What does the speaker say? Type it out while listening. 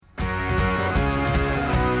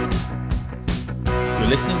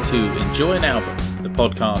listening to Enjoy an Album, the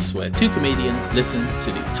podcast where two comedians listen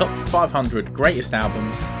to the top 500 greatest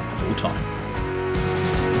albums of all time.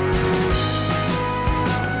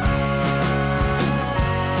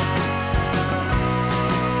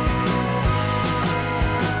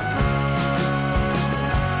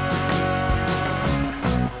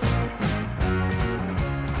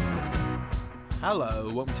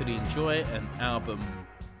 Hello, welcome to the Enjoy an Album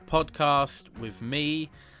podcast with me,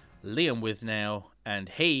 Liam Withnow, and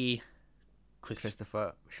he,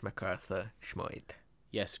 Christopher MacArthur Schmoid.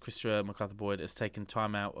 Yes, Christopher MacArthur Boyd has taken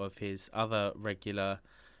time out of his other regular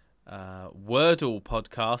Wordle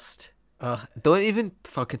podcast. Don't even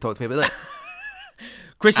fucking talk to me about that.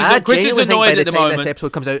 Chris is annoyed at the moment. This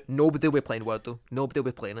episode comes out, nobody will be playing Wordle. Nobody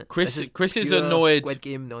will be playing it. Chris is annoyed Squid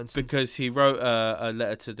Game nonsense because he wrote a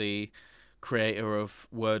letter to the creator of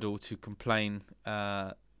Wordle to complain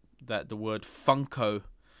that the word Funko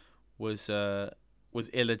was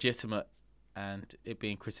illegitimate, and it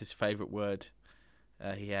being Chris's favourite word,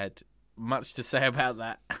 he had much to say about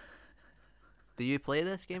that. Do you play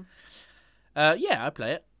this game? Yeah, I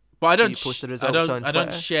play it, but I don't. Do you post the results on I don't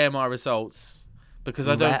Twitter? Share my results because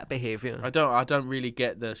Rat behaviour. I don't really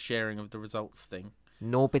get the sharing of the results thing.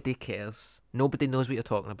 Nobody cares. Nobody knows what you're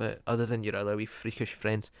talking about other than your other wee freakish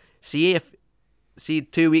friends. See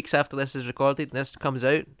 2 weeks after this is recorded and this comes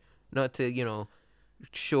out, not to,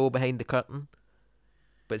 show behind the curtain,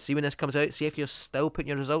 but see when this comes out, see if you're still putting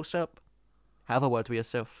your results up, have a word with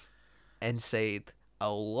yourself inside a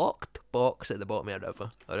locked box at the bottom of a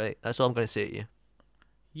river. Alright? That's all I'm going to say to you.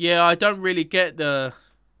 Yeah, I don't really get the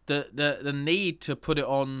need to put it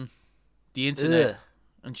on the internet. Ugh.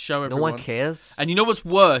 And show everyone. No one cares. And you know what's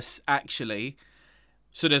worse, actually?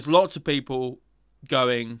 So there's lots of people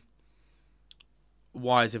going,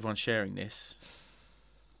 why is everyone sharing this?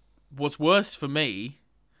 What's worse for me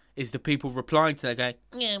is the people replying to that going,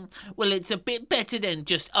 yeah, well, it's a bit better than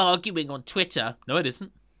just arguing on Twitter. No, it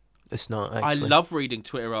isn't. It's not, actually. I love reading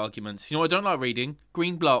Twitter arguments. You know what I don't like reading?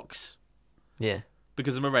 Green blocks. Yeah.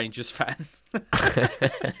 Because I'm a Rangers fan.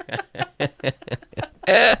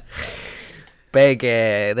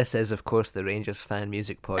 This is, of course, the Rangers fan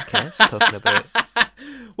music podcast, talking about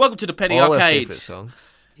Welcome to the Penny all our Arcade. favourite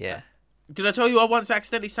songs. Yeah. Did I tell you I once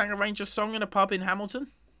accidentally sang a Rangers song in a pub in Hamilton?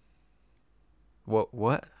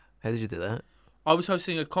 What? How did you do that? I was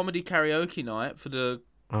hosting a comedy karaoke night for the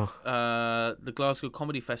Oh. the Glasgow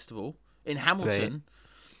Comedy Festival in Hamilton.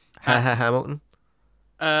 Hamilton?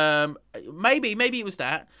 Maybe it was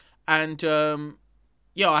that. And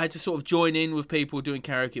I had to sort of join in with people doing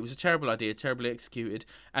karaoke. It was a terrible idea, terribly executed.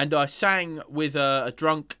 And I sang with a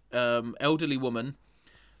drunk elderly woman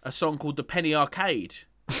a song called The Penny Arcade,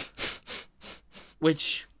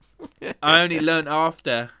 which I only learnt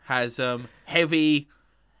after has heavy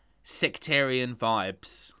sectarian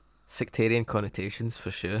vibes. Sectarian connotations,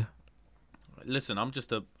 for sure. Listen, I'm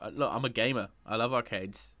a gamer. I love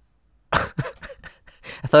arcades. I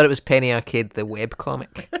thought it was Penny Arcade, the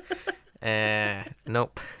webcomic.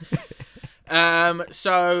 Nope.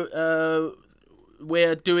 So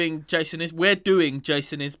we're doing Jason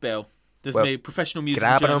Isbell. There's me, professional music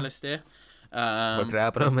journalist here. We're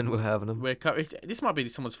grabbing them and we're having them. This might be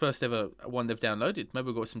someone's first ever one they've downloaded. Maybe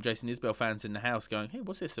we've got some Jason Isbell fans in the house going, hey,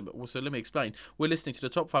 what's this about? So let me explain. We're listening to the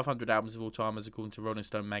top 500 albums of all time as according to Rolling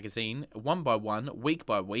Stone magazine, one by one, week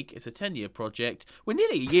by week. It's a 10-year project. We're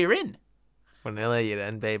nearly a year in. We're nearly a year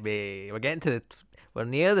in, baby. We're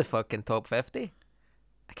near the fucking top 50.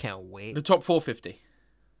 I can't wait. The top 450.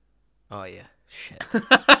 Oh, yeah. Shit.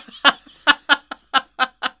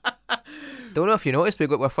 Don't know if you noticed, we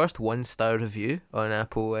got our first 1-star review on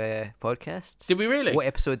Apple Podcasts. Did we really? What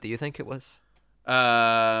episode do you think it was?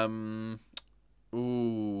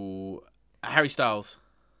 Harry Styles.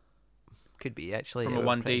 Could be, actually. From a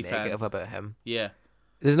 1D fan. Negative about him. Yeah.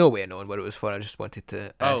 There's no way of knowing what it was for. I just wanted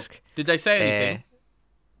to ask. Did they say anything?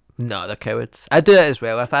 No, they're cowards. I do it as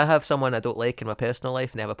well. If I have someone I don't like in my personal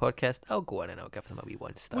life and they have a podcast, I'll go on and I'll give them a wee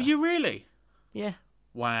 1-star. Will you really? Yeah.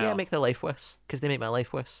 Wow. Yeah, make their life worse. Because they make my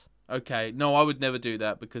life worse. Okay. No, I would never do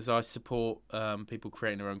that because I support people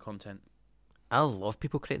creating their own content. I love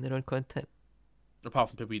people creating their own content. Apart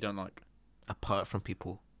from people you don't like. Apart from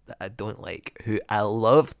people that I don't like, who I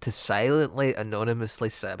love to silently, anonymously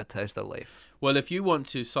sabotage their life. Well, if you want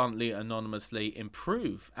to silently, anonymously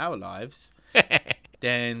improve our lives,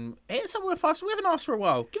 then hit somewhere 5 stars. We haven't asked for a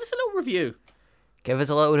while. Give us a little review. Give us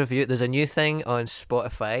a little review. There's a new thing on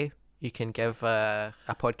Spotify. You can give a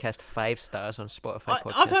podcast 5 stars on Spotify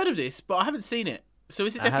podcasts. I've heard of this, but I haven't seen it. So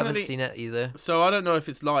is it definitely... I haven't seen it either. So I don't know if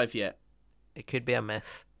it's live yet. It could be a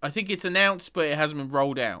myth. I think it's announced, but it hasn't been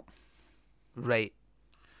rolled out. Right.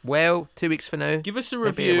 Well, 2 weeks for now. Give us a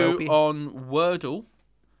Maybe it will review be. on Wordle.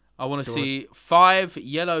 I want to Go see 5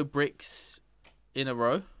 yellow bricks in a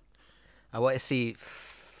row. I want to see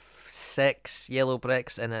 6 yellow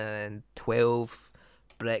bricks and then 12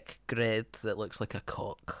 brick grid that looks like a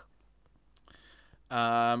cock.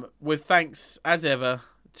 With thanks, as ever,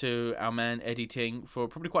 to our man Eddie Ting for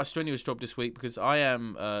probably quite a strenuous job this week, because I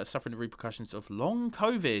am suffering the repercussions of long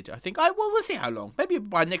COVID. I think we'll see how long. Maybe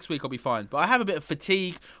by next week I'll be fine. But I have a bit of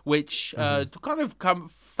fatigue, which kind of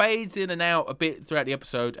fades in and out a bit throughout the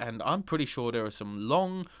episode, and I'm pretty sure there are some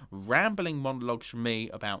long, rambling monologues from me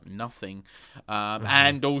about nothing,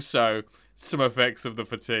 and also some effects of the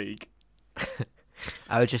fatigue.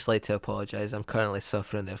 I would just like to apologise. I'm currently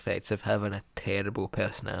suffering the effects of having a terrible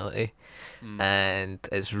personality, and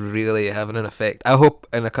it's really having an effect. I hope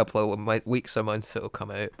in a couple of weeks or months it'll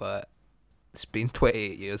come out, but it's been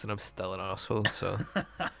 28 years and I'm still an arsehole, so...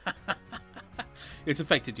 It's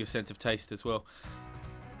affected your sense of taste as well.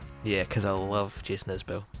 Yeah, because I love Jason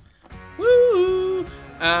Isbell. Woo!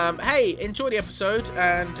 Hey, enjoy the episode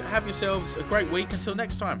and have yourselves a great week. Until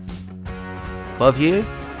next time. Love you.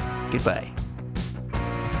 Goodbye.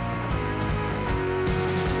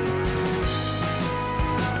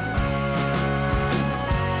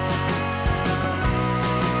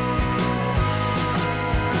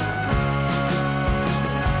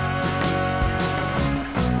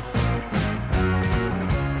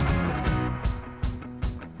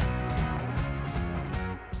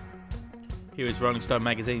 Here is Rolling Stone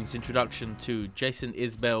magazine's introduction to Jason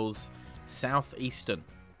Isbell's Southeastern.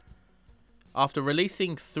 After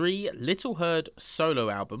releasing 3 little-heard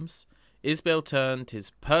solo albums, Isbell turned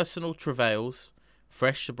his personal travails,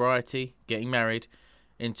 fresh sobriety, getting married,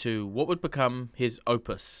 into what would become his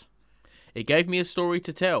opus. It gave me a story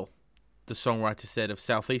to tell, the songwriter said of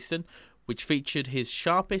Southeastern, which featured his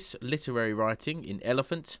sharpest literary writing in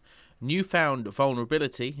Elephant, newfound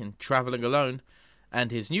vulnerability in Travelling Alone, and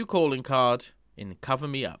his new calling card in Cover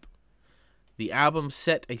Me Up. The album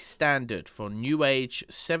set a standard for new age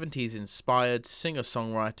 70s inspired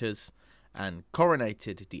singer-songwriters and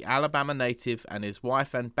coronated the Alabama native and his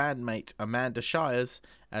wife and bandmate Amanda Shires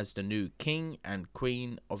as the new king and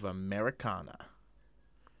queen of Americana.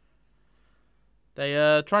 They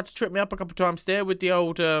tried to trip me up a couple of times there with the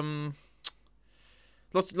old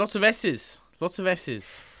lots of S's.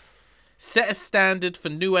 Set a standard for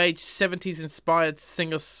new age 70s inspired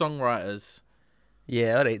singer-songwriters.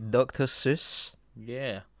 Yeah, alright, Dr. Seuss.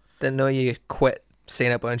 Yeah. Didn't know you quit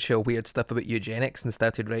saying a bunch of weird stuff about eugenics and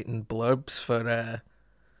started writing blurbs for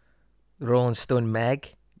Rolling Stone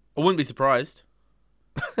mag. I wouldn't be surprised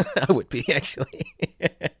I would be, actually.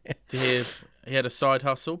 to hear he had a side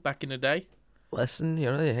hustle back in the day. Listen, you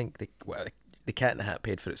know, I think the Cat in the Hat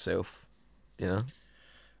paid for itself, you know.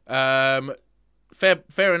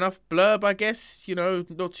 Fair enough. Blurb, I guess. You know,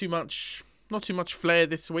 not too much flair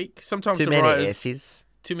this week. Sometimes Too the many writers, S's.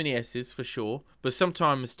 too many S's for sure. But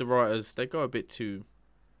sometimes the writers, they go a bit too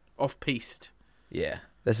off-piste. Yeah,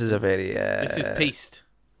 this is a very... This is piste.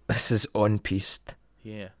 This is on-piste.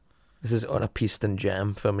 Yeah. This is on a piste and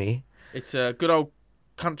jam for me. It's a good old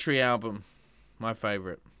country album. My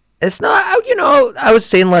favourite. It's not, you know, I was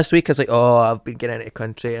saying last week, I was like, oh, I've been getting into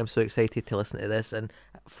country. I'm so excited to listen to this. And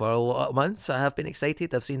for a lot of months, I have been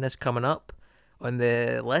excited. I've seen this coming up on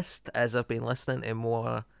the list as I've been listening to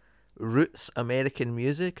more roots American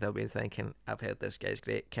music. And I've been thinking, I've heard this guy's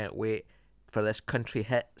great. Can't wait for this country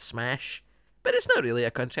hit smash. But it's not really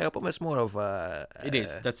a country album. It's more of a... It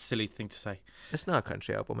is. That's a silly thing to say. It's not a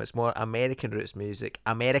country album. It's more American roots music.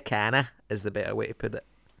 Americana is the better way to put it.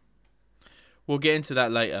 We'll get into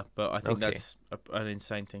that later, but I think that's an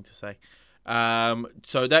insane thing to say.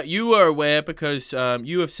 So that you were aware, because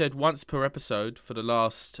you have said once per episode for the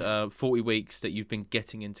last 40 weeks that you've been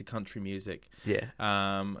getting into country music.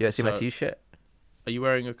 Yeah. You see my t-shirt? Are you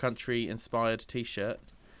wearing a country-inspired t-shirt?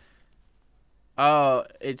 Oh,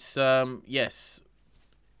 it's, yes.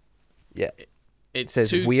 Yeah. It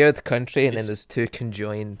says weird country, and then there's 2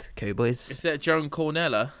 conjoined cowboys. Is that Joan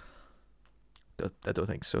Cornella? I don't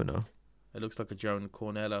think so, no. It looks like a Joan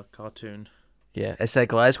Cornella cartoon. Yeah, it's a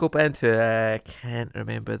Glasgow band who I can't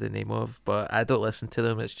remember the name of, but I don't listen to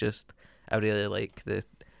them. It's just, I really like the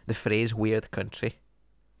phrase weird country.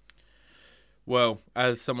 Well,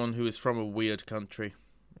 as someone who is from a weird country,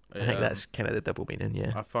 I think that's kind of the double meaning,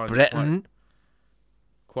 yeah. I find Britain. it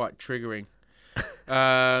quite triggering.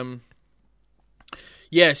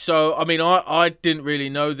 Yeah, so, I mean, I didn't really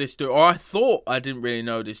know this dude, or I thought I didn't really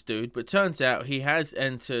know this dude, but turns out he has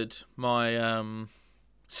entered my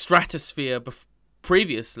stratosphere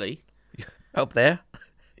previously. Up there?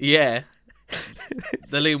 Yeah.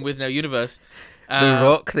 the Liam Withnail universe. The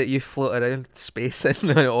rock that you float around space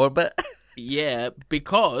in orbit. Yeah,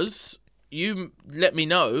 because you let me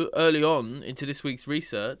know early on into this week's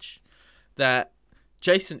research that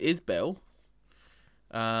Jason Isbell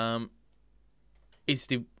is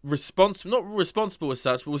the not responsible as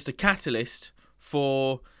such, but was the catalyst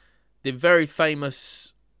for the very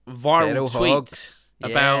famous viral Feral tweets hogs.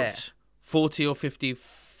 about 40 or 50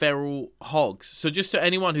 feral hogs. So just to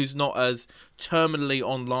anyone who's not as terminally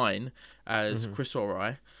online as Chris or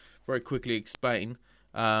I, very quickly explain,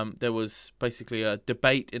 there was basically a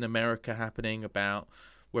debate in America happening about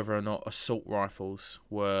whether or not assault rifles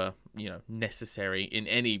were, necessary in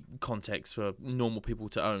any context for normal people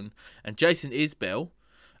to own. And Jason Isbell,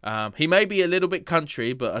 he may be a little bit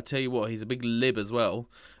country, but I tell you what, he's a big lib as well,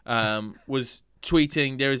 was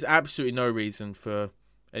tweeting, there is absolutely no reason for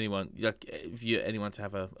anyone to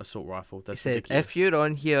have a assault rifle. That's He said, ridiculous. if you're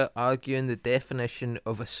on here arguing the definition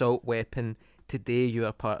of assault weapon, today you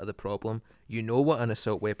are part of the problem. You know what an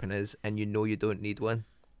assault weapon is, and you know you don't need one.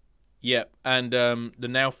 Yeah, and the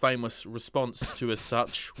now famous response to as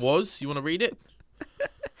such was, you want to read it?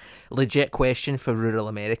 Legit question for rural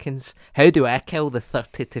Americans. How do I kill the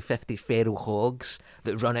 30 to 50 feral hogs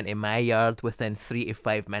that run into my yard within 3 to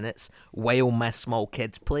 5 minutes while my small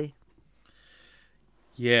kids play?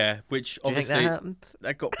 Yeah, which Do you think obviously that happened?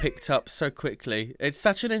 that got picked up so quickly. It's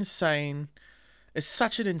such an insane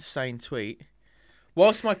tweet.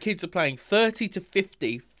 Whilst my kids are playing, 30 to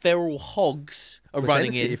 50 feral hogs are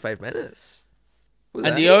running Within in. 35 minutes. What does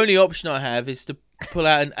And that the mean? only option I have is to pull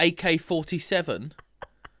out an AK-47,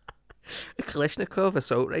 A Kalashnikov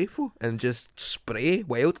assault rifle and just spray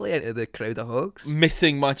wildly into the crowd of hogs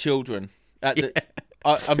missing my children. I'm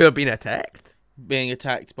who are being attacked. being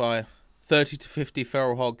attacked by 30 to 50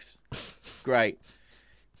 feral hogs. Great.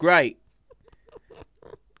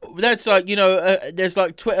 That's like, there's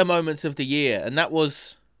like Twitter moments of the year, and that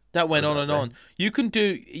went on and on. You can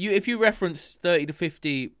if you reference 30 to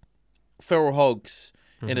 50 feral hogs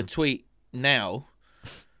in a tweet now,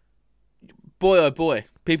 boy oh boy,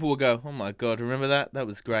 people will go, oh my god, remember that? That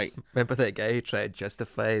was great. Remember that guy who tried to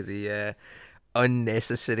justify the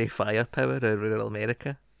unnecessary firepower of rural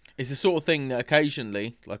America? It's the sort of thing that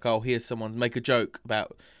occasionally, like, I'll hear someone make a joke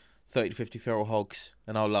about 30 to 50 feral hogs,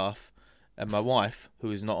 and I'll laugh. And my wife,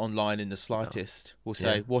 who is not online in the slightest, will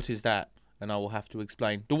say, Yeah. what is that? And I will have to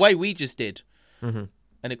explain. The way we just did. Mm-hmm.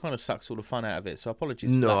 And it kind of sucks all the fun out of it, so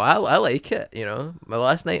apologies for No, that. I like it,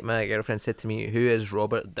 Last night my girlfriend said to me, who is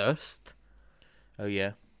Robert Durst? Oh,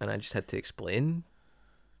 yeah. And I just had to explain.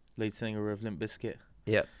 Lead singer of Limp Bizkit.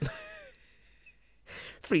 Yep.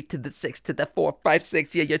 3 to the 6 to the 4, 5,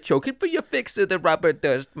 6. Yeah, you're choking for your fix of the Robert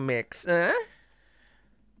Durst mix, huh?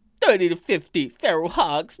 30 to 50 feral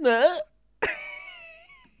hogs, nah?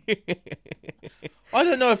 I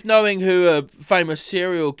don't know if knowing who a famous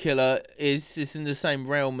serial killer is in the same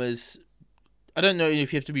realm as... I don't know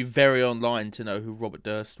if you have to be very online to know who Robert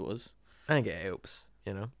Durst was. I think it helps,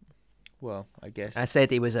 Well, I guess. I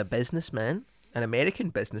said he was a businessman, an American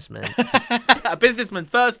businessman. A businessman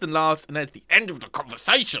first and last, and that's the end of the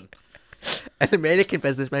conversation. An American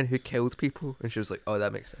businessman who killed people. And she was like, oh,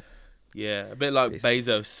 that makes sense. Yeah, a bit like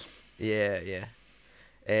Bezos. Yeah.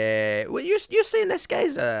 Well, you're saying this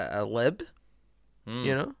guy's a lib,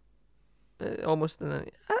 almost.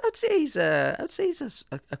 I'd say he's a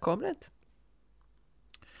comrade.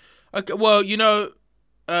 Okay, well,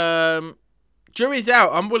 jury's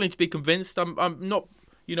out. I'm willing to be convinced. I'm not.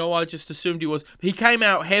 I just assumed he was. He came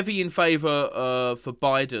out heavy in favour for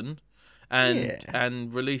Biden,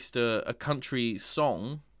 and released a country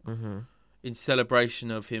song in celebration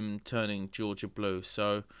of him turning Georgia blue.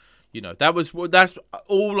 So, that's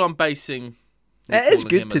all I'm basing. It is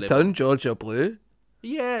good to turn Georgia blue.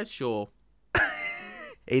 Yeah, sure.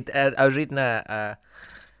 I was reading a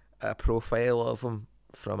profile of him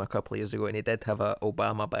from a couple of years ago, and he did have a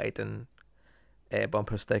Obama Biden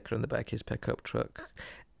bumper sticker on the back of his pickup truck.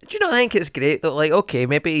 Do you not think it's great that, like, okay,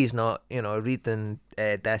 maybe he's not, reading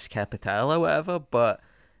Das Kapital or whatever, but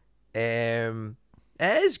it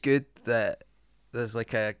is good that there's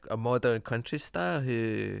like a modern country star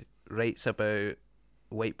who writes about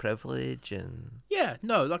white privilege and... Yeah,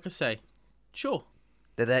 no, like I say, sure.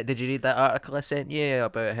 Did you read that article I sent you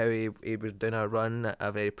about how he was doing a run at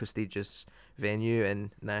a very prestigious venue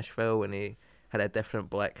in Nashville, and he had a different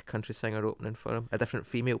black country singer opening for him, a different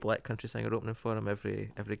female black country singer opening for him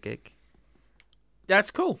every gig? That's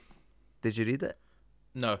cool. Did you read it?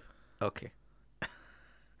 No. Okay.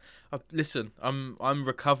 Listen, I'm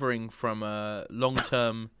recovering from long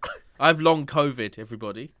term. I have long COVID.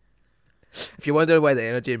 Everybody. If you wonder why the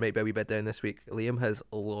energy might be a wee bit down this week, Liam has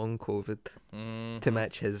long COVID to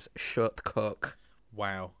match his short cock.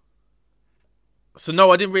 Wow. So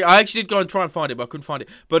no, I didn't. I actually did go and try and find it, but I couldn't find it.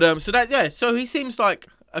 But so that So he seems like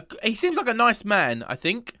a nice man. I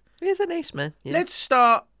think. He's a nice man. Yeah. Let's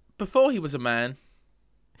start before he was a man.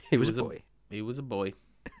 He was a boy. He was a boy,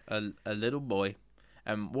 a little boy.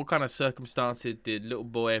 And what kind of circumstances did little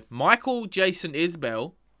boy Michael Jason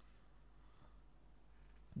Isbell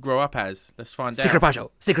grow up as? Let's find out. Secret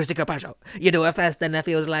partial. Secret partial. You do it fast and it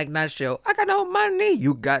feels like Nacho. I got no money.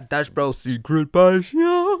 You got Dash Bro. Secret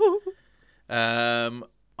partial. I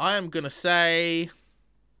am gonna say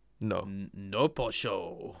no. No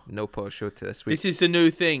posho. No partial to this week. This is the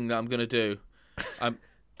new thing that I'm gonna do.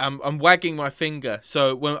 I'm wagging my finger.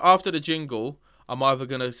 So when after the jingle, I'm either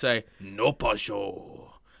gonna say no posho,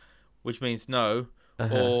 which means no,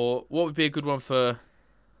 or what would be a good one for?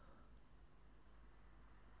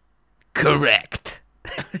 Correct.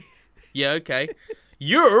 Yeah, okay.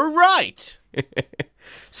 You're right.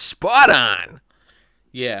 Spot on.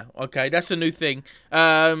 Yeah, okay, that's a new thing. What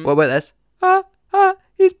about this?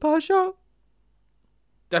 He's partial.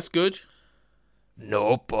 That's good.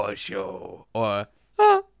 No partial. Or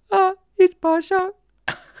he's partial.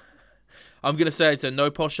 I'm gonna say it's a no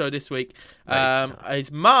posh show this week.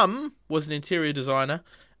 His mum was an interior designer,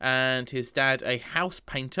 and his dad a house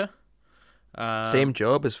painter. Same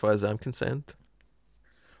job as far as I'm concerned.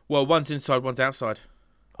 Well, one's inside, one's outside.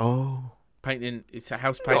 Oh. Painting. It's a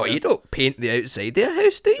house painter. Oh, you don't paint the outside of a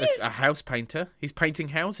house, do you? It's a house painter. He's painting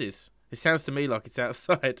houses. It sounds to me like it's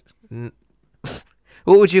outside. What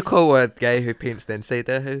would you call a guy who paints the inside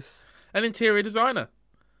of a house? An interior designer.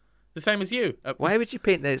 The same as you. Why would you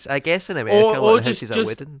paint this? I guess in America, a lot of houses are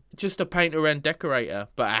wooden. Just a painter and decorator.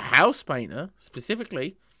 But a house painter,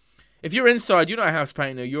 specifically. If you're inside, you're not a house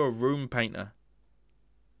painter. You're a room painter.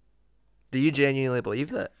 Do you genuinely believe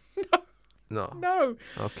that? No. No.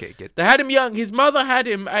 Okay, good. They had him young. His mother had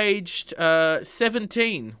him aged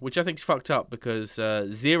 17, which I think is fucked up because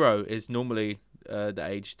 0 is normally the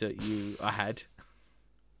age that you had.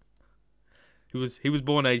 He was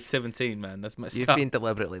born age 17, man. That's messed up. You've been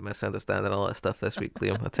deliberately misunderstanding a lot of stuff this week,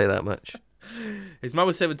 Liam. I'll tell you that much. His mum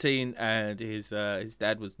was 17 and his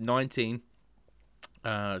dad was 19.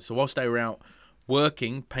 So whilst they were out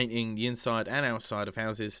working, painting the inside and outside of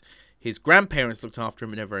houses, his grandparents looked after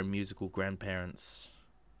him, and they're very musical grandparents.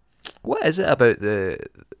 What is it about the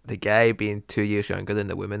guy being 2 years younger than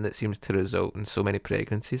the woman that seems to result in so many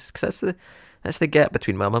pregnancies? Because that's the gap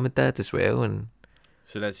between my mum and dad as well, and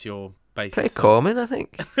so that's your basic. Pretty common, I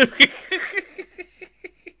think.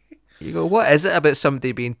 You go, what is it about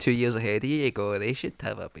somebody being 2 years ahead of you? You go, they should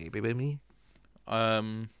have a baby with me.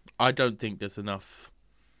 I don't think there's enough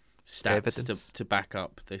stats to back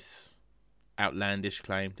up this outlandish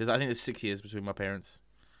claim. I think there's 6 years between my parents.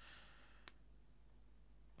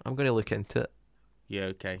 I'm going to look into it. Yeah,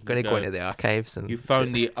 okay. I'm going to go into the archives and... You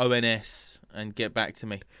phone the ONS and get back to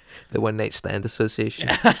me. The One Night Stand Association.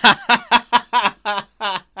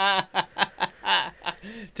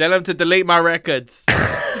 Tell them to delete my records.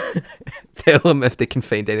 Tell them if they can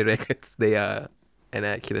find any records. They are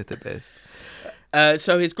inaccurate at best.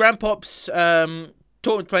 So his grandpops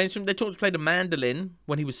taught him to play instrument. They taught him to play the mandolin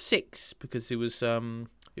when he was 6 because it was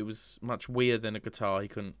much weirder than a guitar. He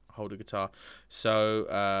couldn't hold a guitar.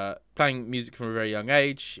 So playing music from a very young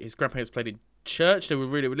age. His grandparents played in church. They were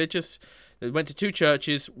really religious. They went to 2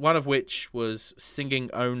 churches, one of which was singing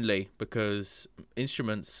only because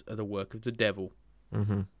instruments are the work of the devil.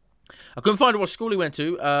 Mm-hmm. I couldn't find out what school he went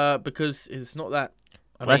to because it's not that...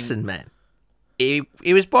 Listen, man. He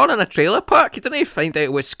was born in a trailer park. You didn't find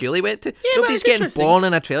out what school he went to. Yeah, nobody's getting born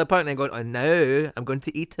in a trailer park and then going, oh, now I'm going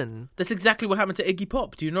to Eton. That's exactly what happened to Iggy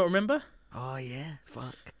Pop. Do you not remember? Oh, yeah.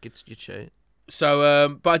 Fuck. Good shout.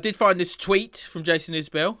 So, but I did find this tweet from Jason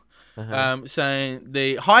Isbell saying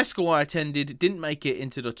the high school I attended didn't make it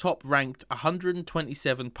into the top-ranked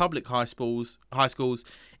 127 public high schools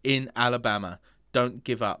in Alabama. Don't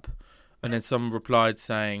give up. And then someone replied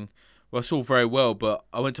saying... Well, it's all very well, but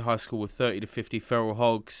I went to high school with 30 to 50 feral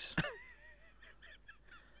hogs.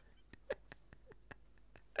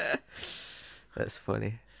 That's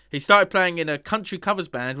funny. He started playing in a country covers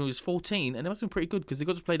band when he was 14, and it must have been pretty good because he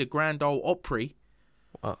got to play the Grand Ole Opry.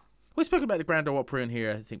 What? We spoke about the Grand Ole Opry in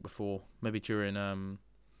here, I think, before. Maybe during...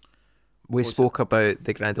 We spoke about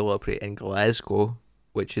the Grand Ole Opry in Glasgow,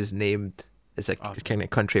 which is named... It's a kind of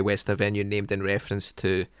country western venue named in reference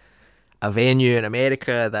to... a venue in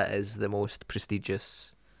America that is the most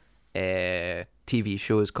prestigious TV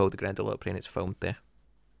show is called the Grand Ole Opry, and it's filmed there.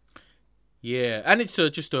 Yeah, and it's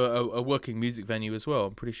just a working music venue as well.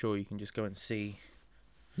 I'm pretty sure you can just go and see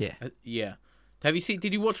Yeah. Yeah. Have you seen?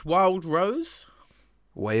 Did you watch Wild Rose?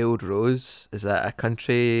 Wild Rose, is that a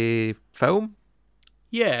country film?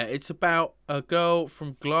 Yeah, it's about a girl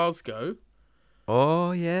from Glasgow.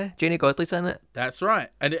 Oh yeah, Janie Godley's in it. That's right,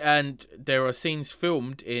 and there are scenes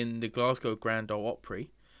filmed in the Glasgow Grand Ole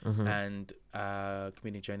Opry, and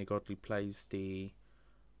comedian Janie Godley plays the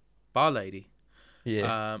bar lady.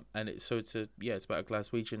 Yeah. And it's it's about a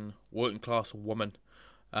Glaswegian working class woman,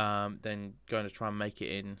 then going to try and make it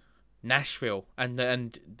in Nashville, and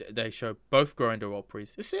they show both Grand Ole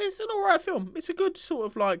Opries. It's an alright film. It's a good sort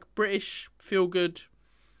of like British feel good,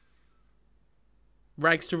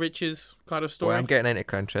 rags to riches kind of story. Well, I'm getting into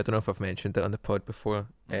country. I don't know if I've mentioned it on the pod before.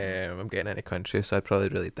 I'm getting into country, so I'd probably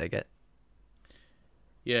really dig it.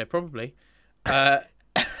 Yeah, probably. I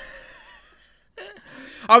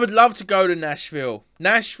would love to go to Nashville,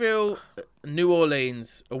 New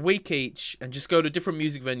Orleans, a week each, and just go to different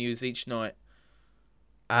music venues each night.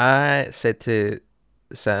 I said to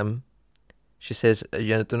Sam, she says,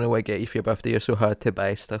 "You don't know what I get you for your birthday. You're so hard to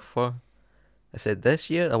buy stuff for." I said, "This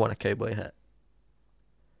year I want a cowboy hat.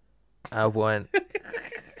 I want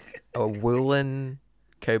a woolen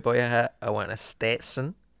cowboy hat. I want a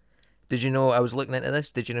Stetson." Did you know, I was looking into this,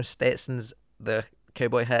 did you know Stetsons, the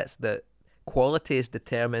cowboy hats, the quality is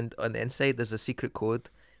determined on the inside. There's a secret code,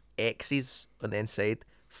 X's on the inside.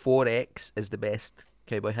 4X is the best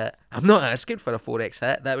cowboy hat. I'm not asking for a 4X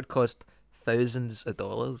hat. That would cost thousands of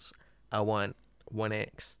dollars. I want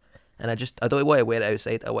 1X. And I don't want to wear it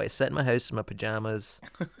outside. I want to sit in my house in my pajamas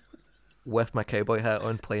with my cowboy hat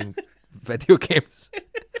on playing video games.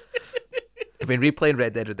 I've been replaying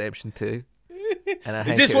Red Dead Redemption 2. And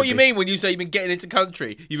Is this what you mean when you say you've been getting into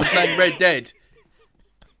country? You've been playing Red Dead?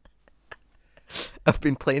 I've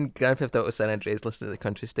been playing Grand Theft Auto San Andreas, listening to the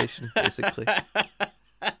country station, basically.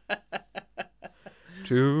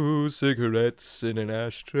 2 cigarettes in an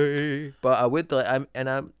ashtray. But I would like,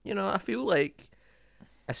 I feel like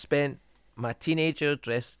I spent my teenage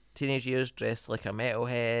years dressed like a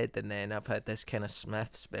metalhead, and then I've had this kind of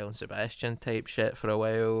Smiths, Belle and Sebastian type shit for a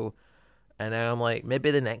while, and now I'm like,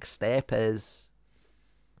 maybe the next step is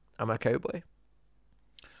I'm a cowboy.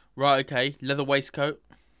 Right, okay. Leather waistcoat?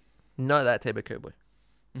 Not that type of cowboy.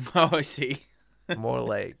 Oh, I see. More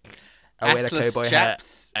like I wear a Assless cowboy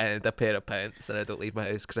chaps. hat and a pair of pants, and I don't leave my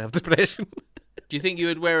house because I have depression. Do you think you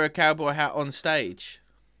would wear a cowboy hat on stage?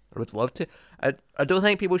 I would love to. I don't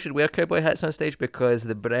think people should wear cowboy hats on stage because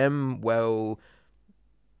the brim will,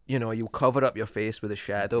 you'll cover up your face with a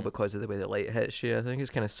shadow because of the way the light hits you. I think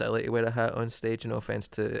it's kind of silly to wear a hat on stage. No offense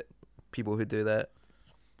to people who do that.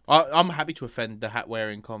 I'm happy to offend the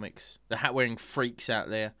hat-wearing comics, the hat-wearing freaks out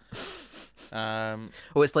there. Well,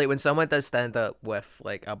 it's like when someone does stand up with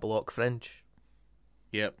like a block fringe.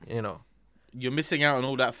 Yep. You're missing out on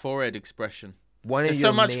all that forehead expression. There's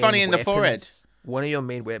so much funny in the forehead. One of your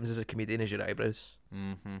main weapons as a comedian is your eyebrows.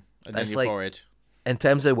 Mm-hmm. And that's then your like, forehead. In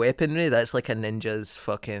terms of weaponry, that's like a ninja's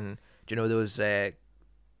fucking... Do you know those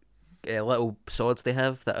little swords they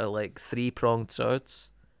have that are like 3-pronged swords?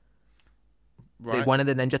 Right. One of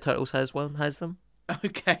the Ninja Turtles has them.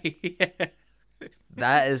 Okay, yeah.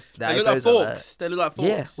 That is... They look like forks. They look like forks.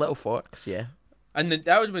 Yeah, little forks, yeah. And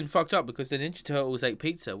that would have been fucked up because the Ninja Turtles ate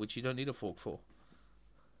pizza, which you don't need a fork for.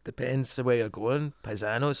 Depends where you're going.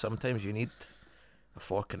 Pisano, sometimes you need a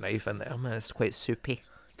fork and knife in there, man. It's quite soupy.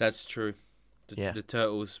 That's true. The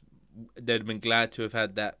turtles, they'd have been glad to have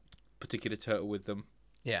had that particular turtle with them.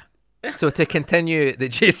 Yeah. So to continue the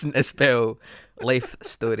Jason Isbell life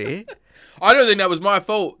story... I don't think that was my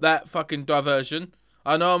fault, that fucking diversion.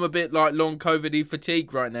 I know I'm a bit like long COVID-y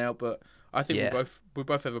fatigued right now, but I think we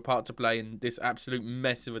both have a part to play in this absolute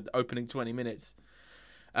mess of an opening 20 minutes.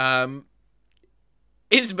 Isbell.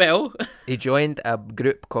 He joined a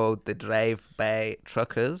group called the Drive-By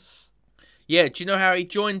Truckers. Yeah, do you know how he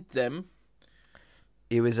joined them?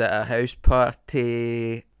 He was at a house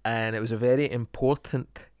party, and it was a very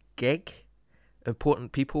important gig.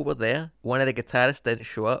 Important people were there. One of the guitarists didn't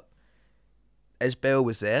show up. Isbell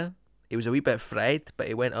was there. He was a wee bit fried, but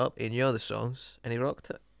he went up, he knew all the songs, and he rocked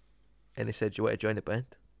it. And he said, "Do you want to join the band?"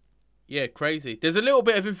 Yeah, crazy. There's a little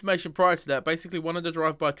bit of information prior to that. Basically, one of the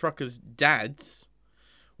Drive-By Truckers' dads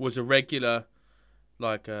was a regular,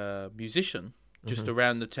 musician, just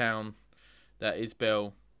around the town that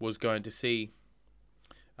Isbell was going to see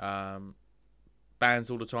bands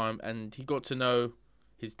all the time. And he got to know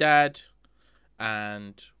his dad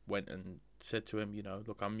and went and said to him,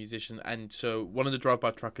 look, I'm a musician. And so one of the Drive-By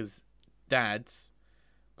Truckers' dads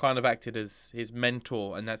kind of acted as his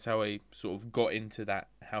mentor, and that's how he sort of got into that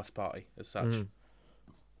house party as such.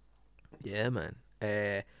 Yeah, man.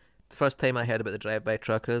 the first time I heard about the drive-by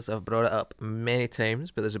truckers. I've brought it up many times,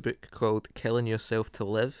 but there's a book called Killing Yourself to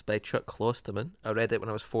Live by Chuck Klosterman. I read it when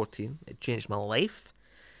I was 14. It changed my life.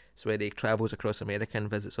 It's where he travels across America and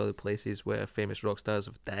visits all the places where famous rock stars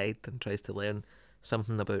have died and tries to learn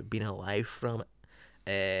something about being alive from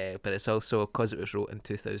it. But it's also, because it was wrote in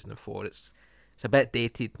 2004, it's a bit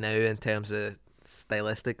dated now in terms of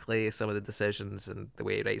stylistically some of the decisions and the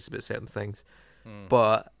way he writes about certain things.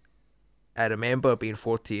 But I remember being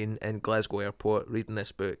 14 in Glasgow Airport reading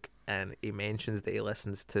this book, and he mentions that he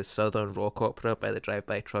listens to Southern Rock Opera by the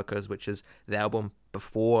Drive-By Truckers, which is the album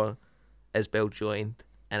before Isbell joined.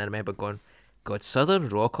 And I remember going, God, Southern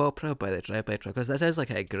Rock Opera by the Drive-By Truckers, that sounds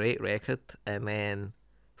like a great record. And then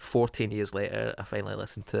 14 years later, I finally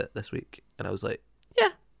listened to it this week, and I was like,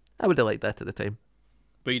 yeah, I would have liked that at the time.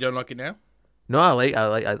 But you don't like it now? No,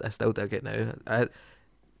 I still dig it now.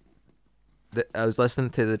 I was listening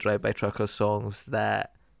to the Drive-By Truckers songs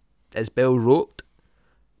that Isbell wrote,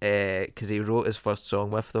 because he wrote his first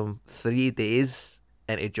song with them 3 days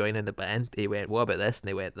into joining the band. He went, what about this? And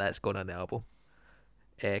they went, that's going on the album.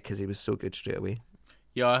 Because he was so good straight away.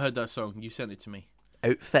 Yeah, I heard that song. You sent it to me.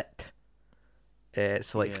 Outfit.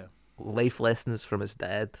 It's like life lessons from his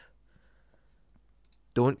dad.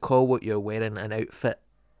 Don't call what you're wearing an outfit.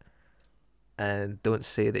 And don't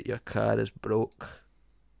say that your car is broke.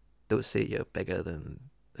 Don't say you're bigger than...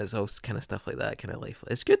 There's all kind of stuff like that, kind of life.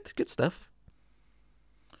 It's good stuff.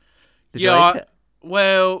 Did you like it?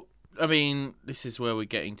 Well, I mean, this is where we're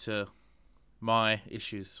getting to my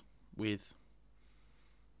issues with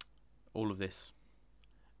all of this.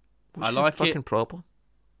 What's your fucking problem?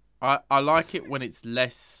 I like it when it's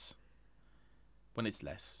less. When there's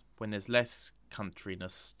less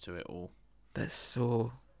countryness to it all. That's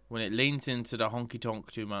so... When it leans into the honky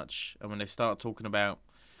tonk too much, and when they start talking about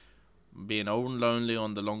being old and lonely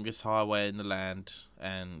on the longest highway in the land,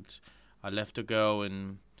 and I left a girl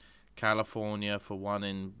in California for one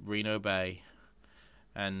in Reno Bay,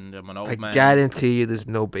 and I'm an old man. I guarantee you there's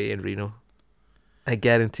no bay in Reno. I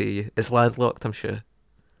guarantee you. It's landlocked, I'm sure.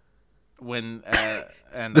 When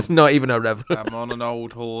and there's not even a river. I'm on an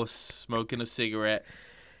old horse, smoking a cigarette,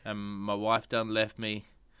 and my wife done left me.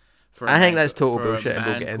 I think that's total bullshit, and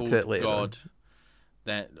we'll get into it later. God,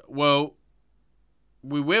 well,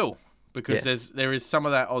 we will, because there is some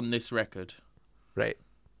of that on this record. Right.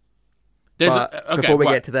 Before we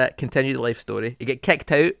get to that, continue the life story. You get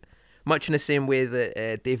kicked out, much in the same way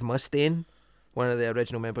that Dave Mustaine, one of the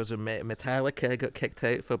original members of Metallica, got kicked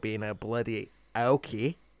out for being a bloody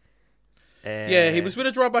alky. Yeah, he was with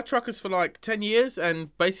the Drive-By Truckers for like 10 years,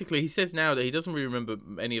 and basically he says now that he doesn't really remember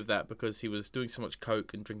any of that because he was doing so much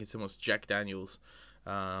coke and drinking so much Jack Daniels,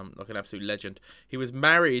 like an absolute legend. He was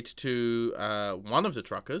married to one of the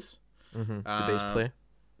truckers, the bass player,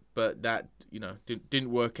 but that didn't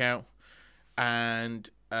work out, and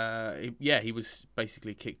he was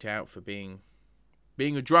basically kicked out for being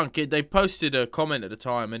a drunk. They posted a comment at the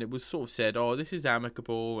time, and it was sort of said, "Oh, this is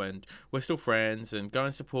amicable, and we're still friends, and go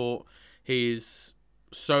and support his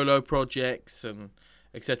solo projects and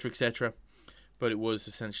etc. But it was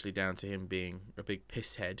essentially down to him being a big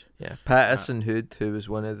pisshead. Yeah, Patterson Hood, who was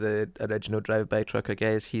one of the original Drive-By Trucker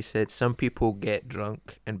guys, he said some people get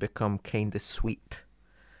drunk and become kind of sweet.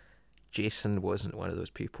 Jason wasn't one of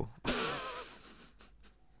those people.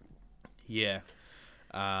 Yeah.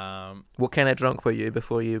 What kind of drunk were you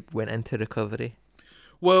before you went into recovery?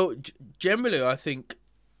 Well, generally, I think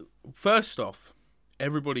first off,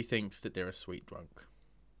 everybody thinks that they're a sweet drunk.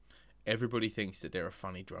 Everybody thinks that they're a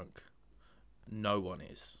funny drunk. No one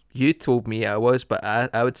is. You told me I was, but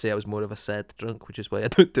I would say I was more of a sad drunk, which is why I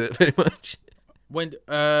don't do it very much.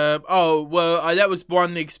 That was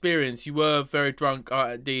one experience. You were very drunk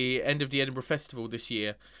at the end of the Edinburgh Festival this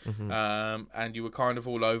year, and you were kind of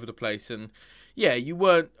all over the place. And yeah, you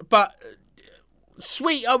weren't, but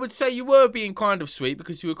sweet. I would say you were being kind of sweet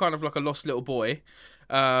because you were kind of like a lost little boy.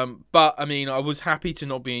 But I mean, I was happy to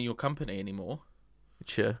not be in your company anymore.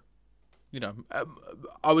 Sure.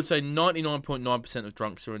 I would say 99.9% of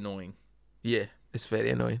drunks are annoying. Yeah, it's very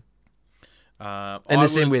annoying. In the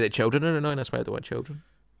same way that children are annoying. That's why I don't want children.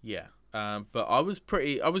 Yeah. But I was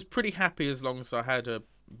pretty happy as long as I had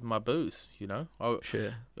my booze.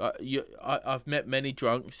 Sure. I've met many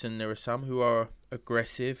drunks, and there are some who are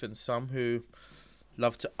aggressive, and some who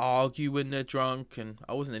love to argue when they're drunk, and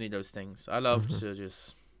I wasn't any of those things. I love to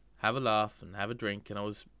just have a laugh and have a drink, and I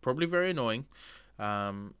was probably very annoying,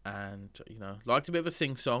 and liked a bit of a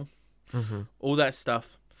sing-song, all that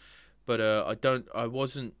stuff, but I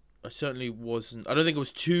certainly wasn't, I don't think it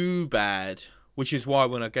was too bad Which is why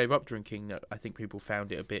when I gave up drinking, I think people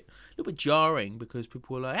found it a little bit jarring, because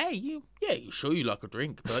people were like, "Hey, you sure you like a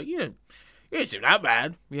drink, but you don't seem that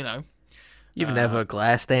bad, you know." You've never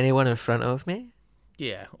glassed anyone in front of me.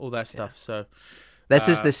 Yeah, all that stuff. So this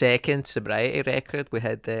is the second sobriety record. We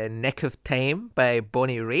had the "Nick of Time" by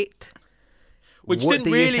Bonnie Raitt. Which what didn't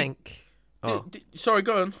do really. You think? Sorry,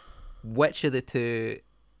 go on. Which of the two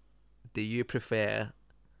do you prefer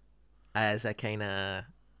as a kind of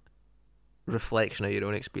reflection of your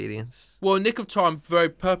own experience? Well, Nick of Time very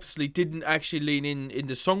purposely didn't actually lean in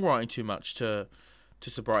the songwriting too much to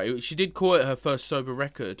sobriety. She did call it her first sober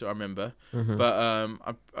record, I remember. But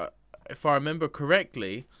if I remember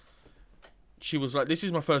correctly, she was like, "This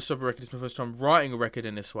is my first sober record. It's my first time writing a record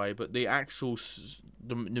in this way." But the actual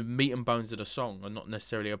the meat and bones of the song are not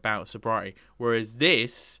necessarily about sobriety. Whereas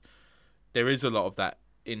this, there is a lot of that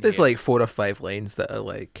in There's here. like 4 or 5 lines that are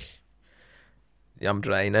like, "I'm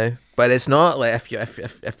dry now," but it's not like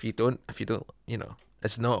if you don't, you know,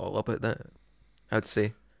 it's not all about that. I'd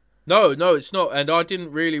say. No, it's not, and I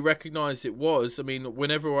didn't really recognise it was. I mean,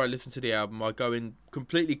 whenever I listen to the album, I go in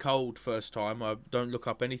completely cold first time. I don't look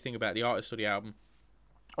up anything about the artist or the album.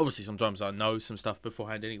 Obviously, sometimes I know some stuff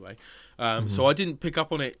beforehand anyway. So I didn't pick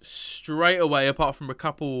up on it straight away, apart from a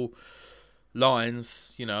couple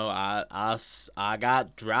lines, you know, I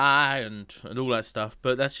got dry and all that stuff.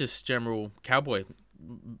 But that's just general cowboy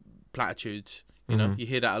platitudes. You know, you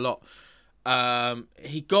hear that a lot.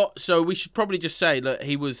 So we should probably just say that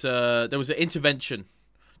he was there was an intervention.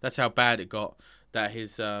 That's how bad it got. That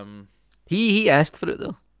his he asked for it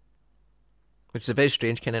though, which is a very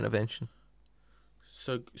strange kind of intervention.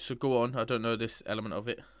 So go on. I don't know this element of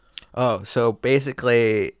it. Oh, so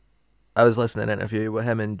basically, I was listening to an interview with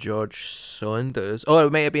him and George Saunders. Oh,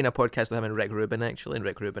 it might have been a podcast with him and Rick Rubin actually. And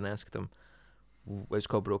Rick Rubin asked him, "It's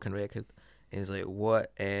called Broken Record." And he's like,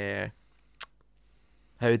 "What?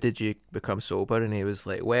 How did you become sober?" And he was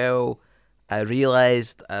like, "Well, I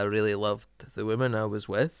realised I really loved the woman I was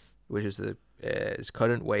with, which is his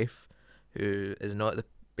current wife, who is not the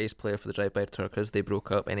bass player for the Drive-By Truckers. They broke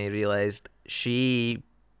up, and he realised she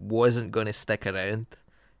wasn't going to stick around.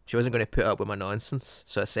 She wasn't going to put up with my nonsense.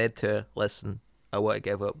 So I said to her, 'Listen, I want to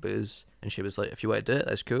give up booze.' And she was like, 'If you want to do it,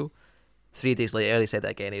 that's cool.' 3 days later, he said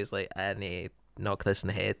that again. He was like, 'I need to knock this in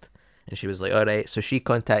the head.' And she was like, 'All right.' So she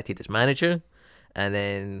contacted his manager, and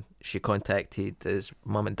then she contacted his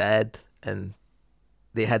mum and dad, and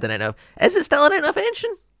they had an intervention. Is it still an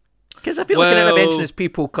intervention? Because I feel like an intervention is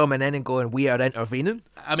people coming in and going, 'We are intervening.'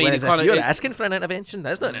 I mean, whereas if you're asking for an intervention,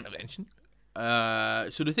 that's not an intervention.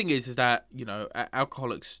 So the thing is that, you know,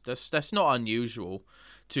 alcoholics, that's not unusual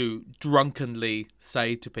to drunkenly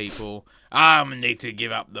say to people, "I need to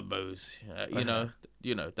give up the booze."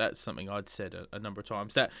 You know, that's something I'd said a number of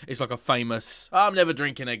times. That it's like a famous, "I'm never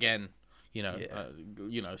drinking again." You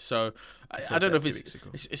know, so I don't know if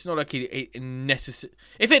it's not like it necessary.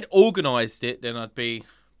 If it organised it, then I'd be.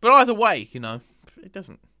 But either way, you know, it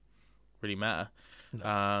doesn't really matter.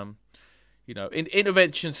 No. You know,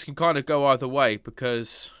 interventions can kind of go either way,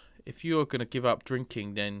 because if you're going to give up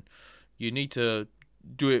drinking, then you need to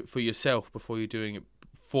do it for yourself before you're doing it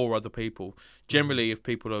for other people. Generally, if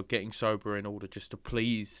people are getting sober in order just to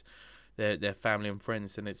please their family and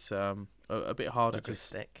friends, then it's a bit harder to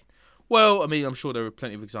stick. Well, I mean, I'm sure there are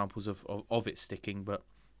plenty of examples of it sticking, but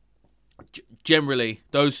generally,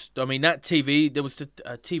 there was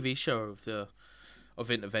a TV show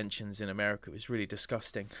of interventions in America. It was really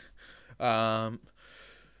disgusting. So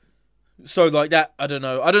like that, I don't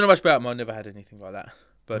know much about them. I never had anything like that,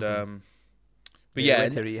 but yeah,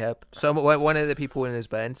 went to rehab. One of the people in his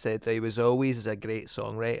band said that he was always a great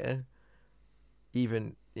songwriter,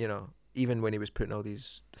 even when he was putting all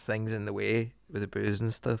these things in the way with the booze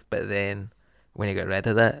and stuff. But then when he got rid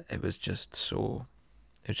of that, it was just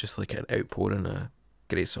like an outpouring of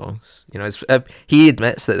great songs. You know, he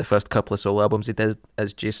admits that the first couple of solo albums he did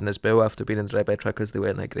as Jason Isbell after being in Drive-By Truckers, they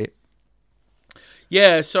weren't that great.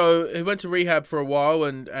 Yeah, so he went to rehab for a while,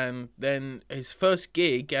 and then his first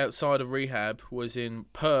gig outside of rehab was in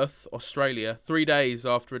Perth, Australia. 3 days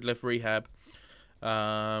after he'd left rehab,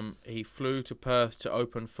 he flew to Perth to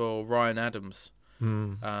open for Ryan Adams.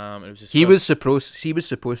 It was he was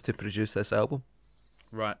supposed to produce this album,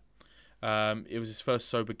 right? It was his first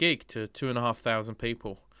sober gig to 2,500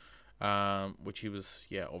 people, which he was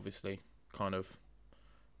obviously kind of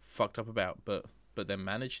fucked up about, but then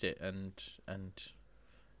managed it and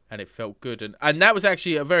it felt good, and that was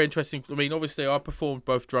actually a very interesting. I mean, obviously I performed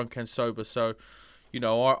both drunk and sober, so you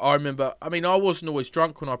know I remember. I mean, I wasn't always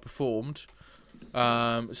drunk when I performed,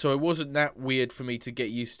 so it wasn't that weird for me to get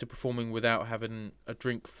used to performing without having a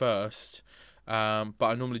drink first. but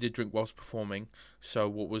I normally did drink whilst performing. So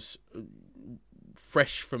what was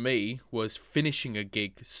fresh for me was finishing a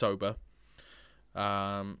gig sober.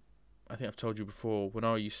 I think I've told you before, when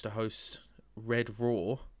I used to host Red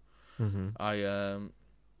Raw, I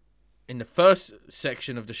in the first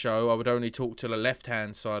section of the show, I would only talk to the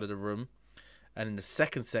left-hand side of the room. And in the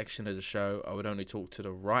second section of the show, I would only talk to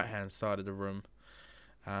the right-hand side of the room.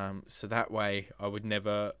 So that way, I would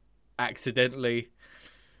never accidentally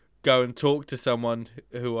go and talk to someone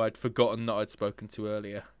who I'd forgotten that I'd spoken to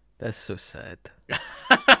earlier. That's so sad.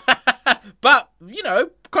 But,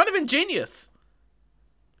 kind of ingenious.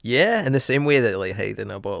 Yeah, in the same way that like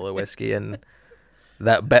hiding a bottle of whiskey and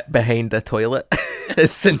that bit behind the toilet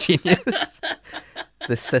is ingenious.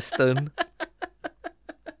 The cistern.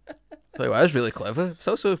 Like, well, that was really clever. It's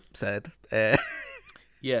also sad.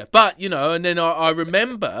 Yeah, but and then I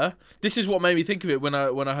remember this is what made me think of it when I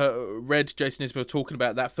read Jason Isbell talking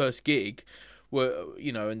about that first gig, where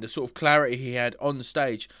and the sort of clarity he had on the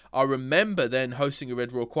stage. I remember then hosting a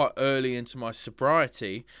Red Raw quite early into my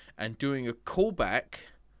sobriety and doing a callback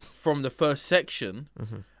from the first section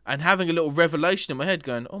and having a little revelation in my head,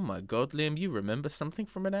 going, "Oh my God, Liam, you remember something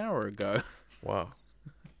from an hour ago?" Wow.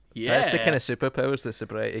 Yeah, that's the kind of superpowers that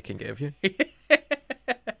sobriety can give you.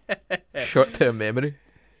 Short-term memory.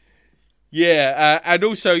 Yeah, and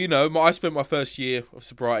also, I spent my first year of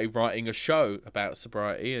sobriety writing a show about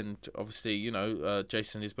sobriety, and obviously,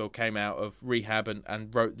 Jason Isbell came out of rehab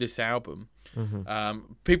and wrote this album.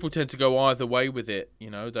 People tend to go either way with it, they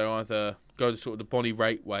either go the sort of the Bonnie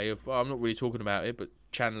Raitt way of, well, I'm not really talking about it, but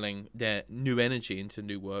channeling their new energy into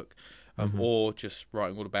new work, or just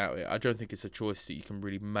writing all about it. I don't think it's a choice that you can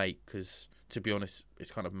really make, because, to be honest,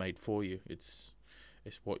 it's kind of made for you. It's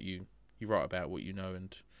what you write about, what you know,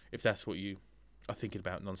 and if that's what you are thinking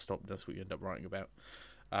about non-stop, that's what you end up writing about.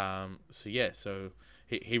 So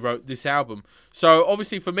he wrote this album. So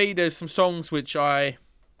obviously for me, there's some songs which I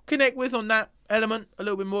connect with on that element a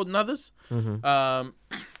little bit more than others. I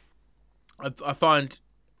find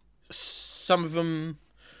some of them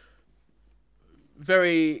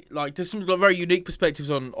very, like, there's some very unique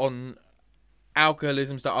perspectives on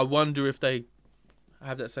alcoholisms that I wonder if they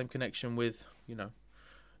have that same connection with,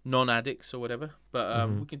 non-addicts or whatever. But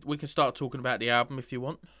we can start talking about the album if you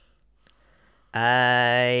want.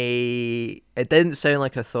 It didn't sound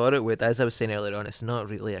like I thought it would. As I was saying earlier on, it's not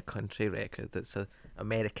really a country record. It's a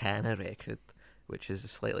Americana record, which is a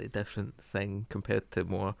slightly different thing compared to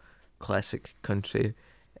more classic country.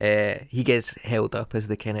 He gets held up as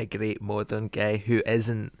the kind of great modern guy who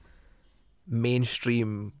isn't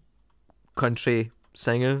mainstream country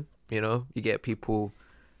singer. You get people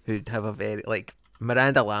who have a very, like,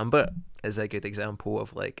 Miranda Lambert is a good example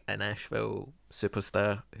of like a Nashville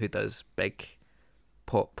superstar who does big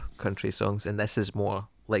pop country songs, and this is more,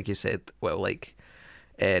 like you said, well, like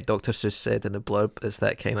Dr. Seuss said in the blurb, is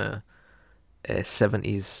that kind of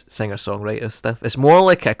 70s singer-songwriter stuff. It's more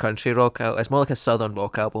like a country rock it's more like a southern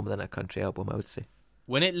rock album than a country album, I would say.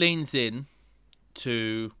 When it leans in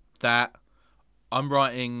to that, I'm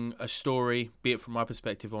writing a story, be it from my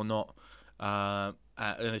perspective or not,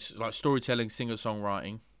 and it's like storytelling,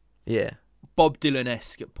 singer-songwriting. Yeah. Bob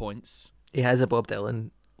Dylan-esque at points. He has a Bob Dylan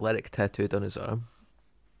lyric tattooed on his arm.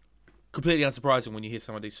 Completely unsurprising when you hear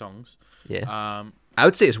some of these songs. Yeah. I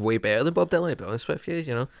would say it's way better than Bob Dylan, to be honest with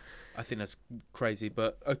you, I think that's crazy,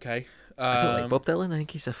 but okay. I don't like Bob Dylan. I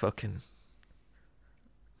think he's a fucking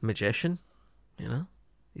magician,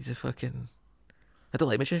 He's a fucking... I don't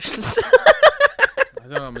like magicians. I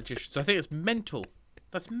don't like magicians. I think it's mental.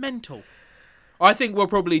 That's mental. I think we'll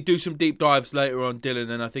probably do some deep dives later on Dylan,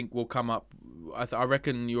 and I think we'll come up... I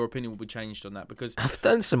reckon your opinion will be changed on that, because... I've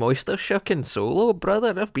done some oyster shucking solo,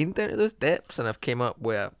 brother. I've been down to those depths, and I've came up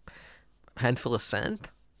with a handful of sand.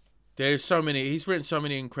 There's so many... He's written so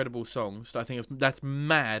many incredible songs. I think that's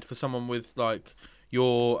mad for someone with, like,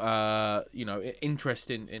 your, interest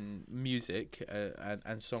in music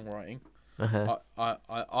and songwriting.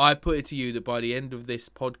 I put it to you that by the end of this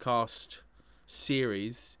podcast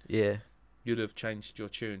series... Yeah. You'd have changed your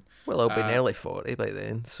tune. Well, I'll be nearly 40 by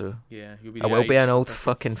then, so... Yeah, you'll be... I will be an old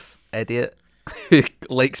fucking idiot who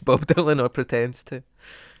likes Bob Dylan or pretends to.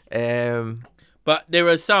 But there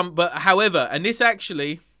are some... But, however, and this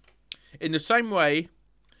actually, in the same way,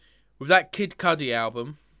 with that Kid Cudi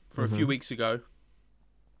album from a few weeks ago,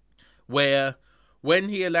 where when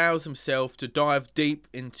he allows himself to dive deep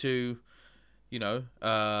into,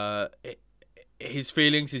 his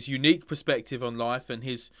feelings, his unique perspective on life, and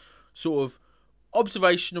his... sort of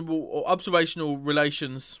observational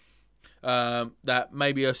relations that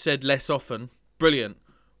maybe are said less often. Brilliant.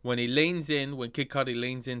 When Kid Cudi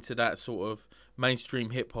leans into that sort of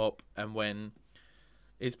mainstream hip hop, and when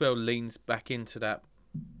Isbell leans back into that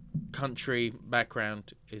country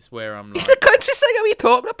background is where I'm like... He's a country singer, what are you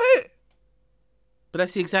talking about? But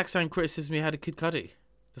that's the exact same criticism you had of Kid Cudi.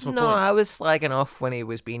 That's my No, point. I was slagging off when he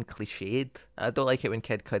was being cliched. I don't like it when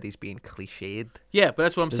Kid Cudi's being cliched. Yeah, but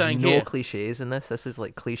that's what I'm There's saying no here. cliches in this. This is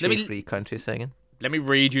like cliche-free country singing. Let me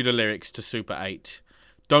read you the lyrics to Super 8.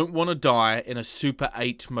 Don't want to die in a Super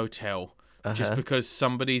 8 motel just because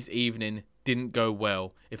somebody's evening didn't go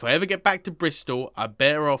well. If I ever get back to Bristol, I'm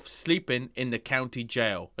better off sleeping in the county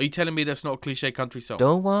jail. Are you telling me that's not a cliche country song?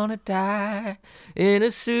 Don't wanna die in a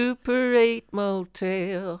Super 8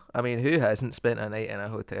 motel. I mean, who hasn't spent a night in a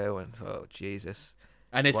hotel and oh Jesus.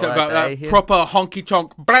 And it's Will I got die that here? proper honky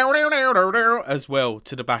tonk as well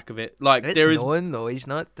to the back of it. Like It's there is known though, he's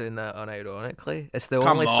not doing that unironically. It's the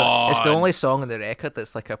Come only it's the on. only song on the record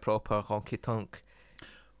that's like a proper honky tonk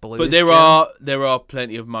blues. but jam. there are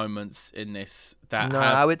plenty of moments in this that No,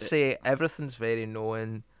 have, I would say everything's very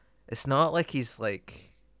known. It's not like he's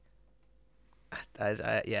like. I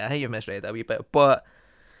think you've misread that a wee bit, but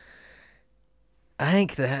I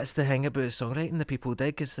think that's the thing about songwriting that people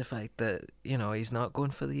dig is the fact that he's not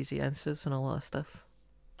going for the easy answers and a lot of stuff.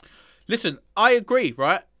 Listen, I agree,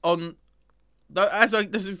 right?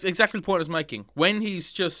 This is exactly the point I was making. When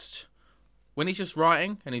he's just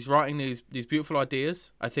writing and he's writing these beautiful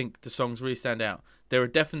ideas, I think the songs really stand out. There are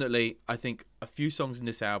definitely, I think, a few songs in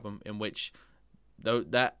this album in which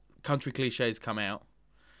that country cliches come out,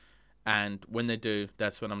 and when they do,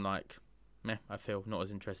 that's when I'm like, meh, I feel not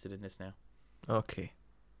as interested in this now. Okay,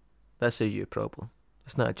 that's a you problem.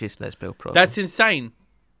 It's not a Jason Isbell problem. That's insane.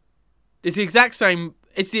 It's the exact same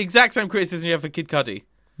criticism you have for Kid Cudi.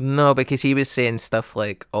 No, because he was saying stuff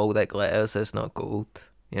like "all that glitters is not gold."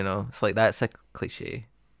 It's like that's a cliche.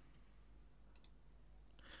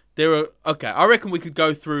 I reckon we could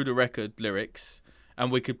go through the record lyrics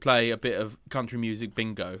and we could play a bit of country music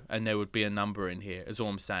bingo, and there would be a number in here. Is all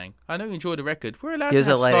I'm saying. I know you enjoy the record. We're allowed Here's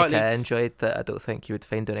to a have lyric slightly. I enjoyed that I don't think you would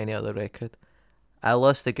find on any other record. I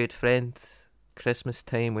lost a good friend Christmas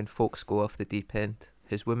time when folks go off the deep end.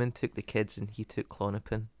 His woman took the kids and he took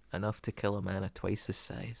Clonopin, enough to kill a man of twice his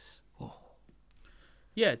size. Oh.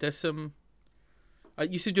 Yeah, there's some.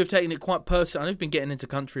 You seem to have taken it quite personal. I've been getting into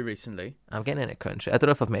country recently. I'm getting into country. I don't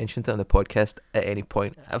know if I've mentioned it on the podcast at any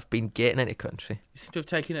point. I've been getting into country. You seem to have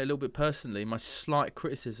taken it a little bit personally. My slight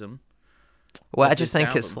criticism. Well, of I just this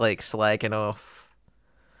think it's album. like slagging off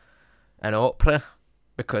an opera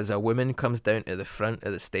because a woman comes down to the front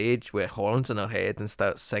of the stage with horns in her head and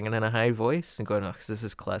starts singing in a high voice and going, "Oh, this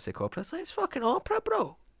is classic opera." It's like, it's fucking opera,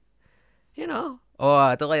 bro. Oh,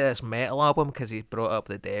 I don't like this metal album because he brought up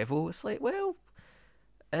the devil. It's like, well,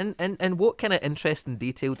 and what kind of interesting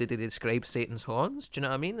detail did he describe Satan's horns? Do you know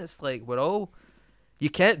what I mean? It's like you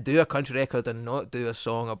can't do a country record and not do a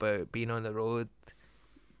song about being on the road.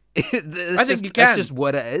 I think you can. That's just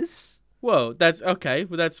what it is. Well, that's okay.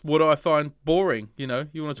 Well, that's what I find boring. You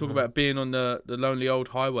want to talk about being on the lonely old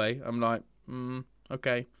highway. I'm like,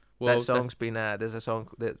 okay. Well, That song's been there's a song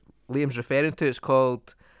that Liam's referring to. It's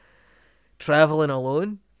called "Traveling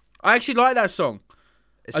Alone." I actually like that song.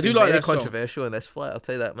 It's I do been like very that song. controversial in this flat. I'll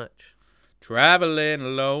tell you that much. Traveling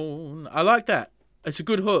alone. I like that. It's a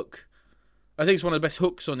good hook. I think it's one of the best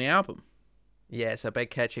hooks on the album. Yeah, it's a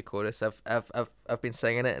big catchy chorus. I've been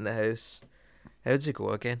singing it in the house. How does it go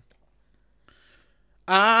again?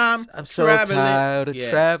 I'm so traveling. tired of Yeah.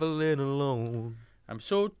 traveling alone. I'm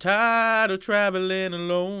so tired of traveling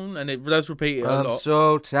alone, and it does repeat it a I'm lot.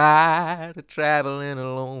 so tired of traveling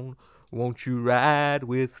alone. Won't you ride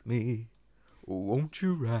with me? Won't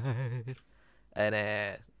you ride?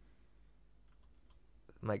 And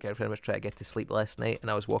my girlfriend was trying to get to sleep last night, and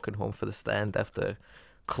I was walking home for the stand after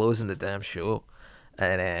closing the damn show.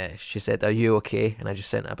 And she said, "Are you okay?" And I just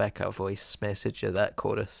sent her back a voice message of that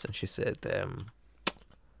chorus, and she said,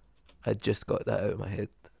 "I just got that out of my head,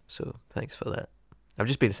 so thanks for that." I've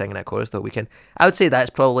just been singing that chorus the whole weekend. I would say that's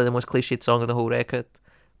probably the most cliched song on the whole record,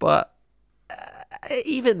 but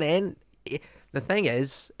even then, the thing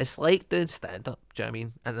is, it's like doing stand-up, do you know what I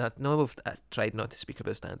mean? And I know I tried not to speak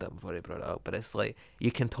about stand-up before I brought it up, but it's like,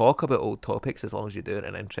 you can talk about old topics as long as you do it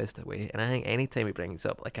in an interesting way, and I think anytime he brings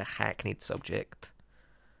up like a hackneyed subject,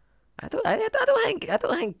 I don't think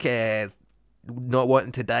not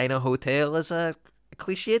wanting to die in a hotel is a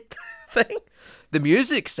cliched thing. The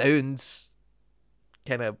music sounds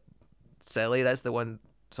kind of silly. That's the one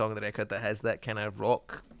song on the record that has that kind of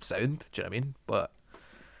rock sound, do you know what I mean? But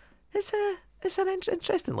it's an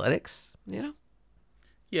interesting lyrics,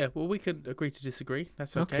 Yeah, well, we can agree to disagree.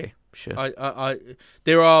 That's okay. Sure.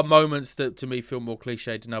 There are moments that to me feel more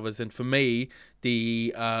cliched than others, and for me,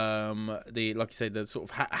 the like you say, the sort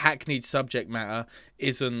of hackneyed subject matter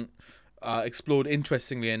isn't explored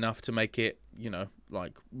interestingly enough to make it,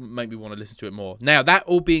 like make me want to listen to it more. Now, that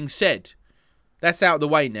all being said, that's out of the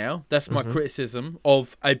way now. That's my criticism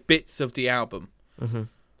of bits of the album. Mm-hmm.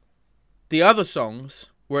 The other songs,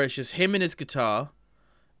 where it's just him and his guitar,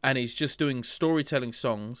 and he's just doing storytelling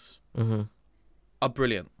songs, are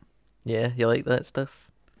brilliant. Yeah, you like that stuff?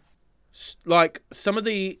 Like some of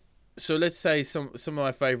the, so let's say some of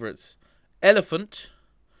my favourites. Elephant.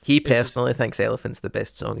 He personally thinks Elephant's the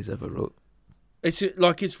best song he's ever wrote.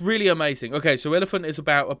 It's really amazing. Okay, so Elephant is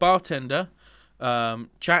about a bartender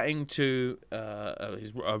chatting to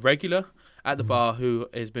a regular at the bar who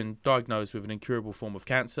has been diagnosed with an incurable form of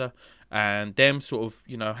cancer, and them sort of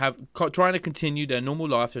trying to continue their normal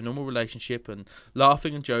life, their normal relationship, and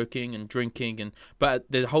laughing and joking and drinking, but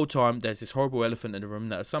the whole time there's this horrible elephant in the room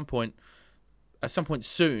that at some point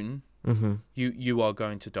soon you are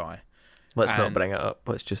going to die. Let's not bring it up.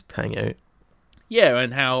 Let's just hang out. Yeah,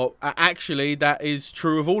 and how actually that is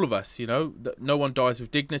true of all of us. That no one dies with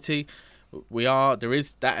dignity.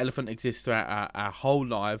 That elephant exists throughout our whole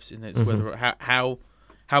lives, and it's whether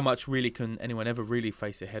how much really can anyone ever really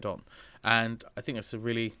face it head on. And I think that's a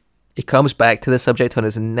really... He comes back to the subject on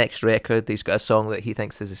his next record. He's got a song that he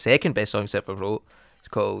thinks is the second best song he's ever wrote. It's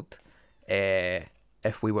called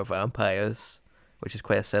If We Were Vampires, which is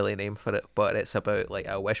quite a silly name for it, but it's about like,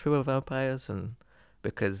 I wish we were vampires. And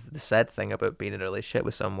because the sad thing about being in a relationship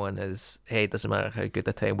with someone is, hey, it doesn't matter how good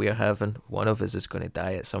a time we're having, one of us is going to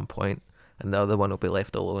die at some point, and the other one will be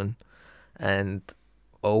left alone, and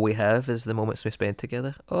all we have is the moments we spend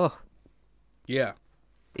together. Oh, yeah.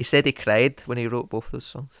 He said he cried when he wrote both those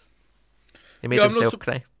songs. He made himself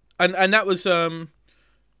cry. And that was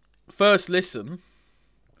first listen,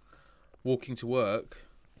 walking to work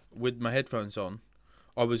with my headphones on.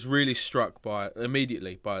 I was really struck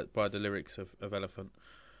immediately by the lyrics of Elephant.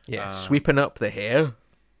 Yeah, sweeping up the hair.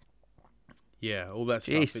 Yeah, all that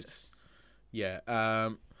Jesus.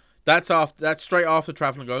 stuff. That's straight after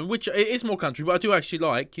Travelling Alone, which it is more country, but I do actually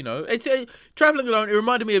like. It's Travelling Alone. It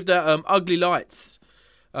reminded me of that Ugly Lights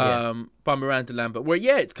by Miranda Lambert, where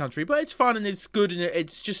it's country, but it's fun and it's good, and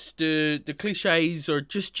it's just the cliches are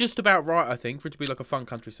just about right, I think, for it to be like a fun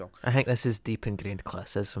country song. I think this is deep ingrained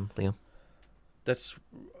classism, Liam. That's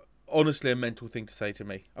honestly a mental thing to say to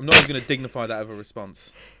me. I'm not even going to dignify that of a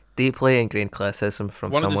response. Deeply ingrained classism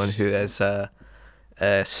from someone who is a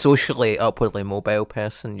socially upwardly mobile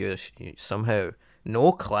person. You somehow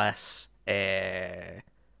no class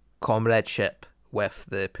comradeship with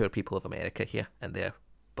the poor people of America here and their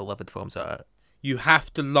beloved forms of art. You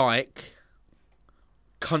have to like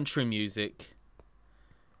country music,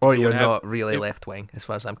 or you're not really left wing, as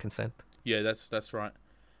far as I'm concerned. Yeah, that's right.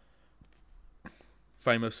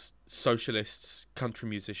 Famous socialists, country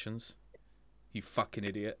musicians. You fucking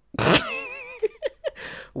idiot.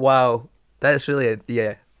 Wow. That's really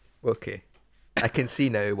yeah. Okay. I can see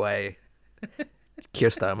now why Keir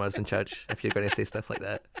Starmer's in charge if you're going to say stuff like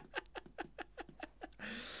that.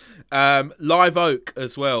 Live Oak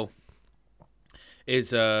as well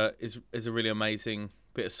is a really amazing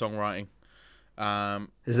bit of songwriting.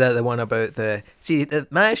 Is that the one about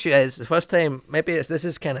my issue is the first time, maybe this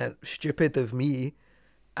is kind of stupid of me,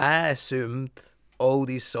 I assumed all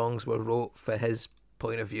these songs were wrote for his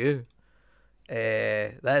point of view.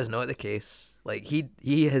 That is not the case. Like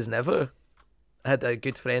he has never had a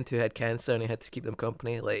good friend who had cancer and he had to keep them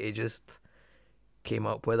company. Like he just came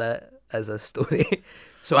up with it as a story.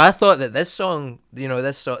 So I thought that this song, the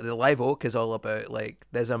Live Oak is all about like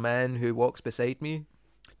there's a man who walks beside me.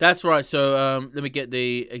 That's right. So let me get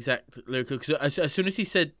the exact lyric. Because as soon as he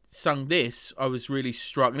sung this, I was really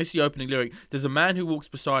struck. And this is the opening lyric. There's a man who walks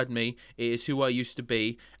beside me. It is who I used to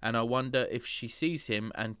be. And I wonder if she sees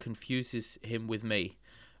him and confuses him with me.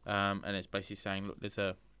 And it's basically saying, look,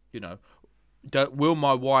 there's will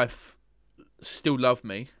my wife still love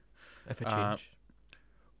me? If I change.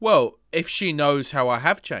 Well, if she knows how I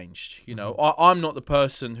have changed, I'm not the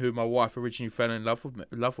person who my wife originally fell in love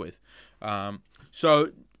with. So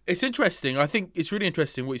it's interesting. I think it's really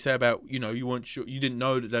interesting what you say about, you weren't sure, you didn't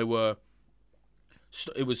know that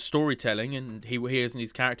it was storytelling and he is in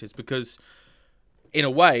these characters because in a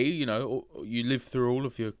way, you live through all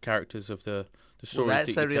of your characters of the stories that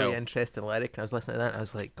you that's a really tell. interesting lyric. I was listening to that and I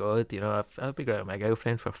was like, God, I've been out with my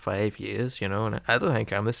girlfriend for 5 years, and I don't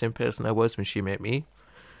think I'm the same person I was when she met me.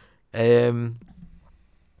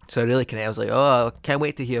 So I was like, oh, I can't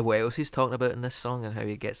wait to hear what else he's talking about in this song and how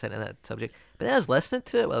he gets into that subject. But then I was listening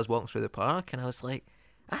to it while I was walking through the park and I was like,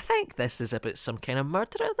 I think this is about some kind of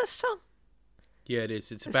murderer, this song. Yeah, it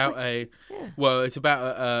is. It's about yeah. it's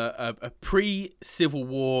about a pre-Civil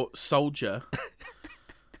War soldier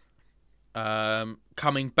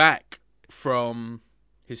coming back from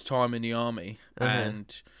his time in the army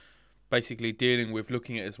and basically dealing with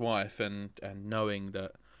looking at his wife and knowing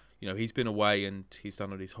that, you know, he's been away and he's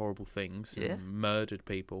done all these horrible things and murdered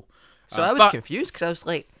people. So I was confused because I was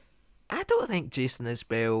like, I don't think Jason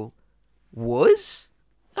Isbell was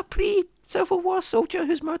a pre-Civil War soldier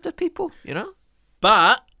who's murdered people, you know?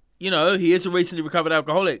 But, you know, he is a recently recovered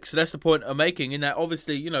alcoholic, so that's the point I'm making, in that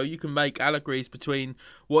obviously, you know, you can make allegories between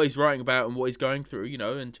what he's writing about and what he's going through, you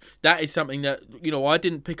know, and that is something that, you know, I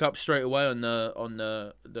didn't pick up straight away on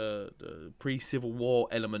the pre-Civil War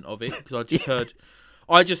element of it, because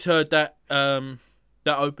I just heard that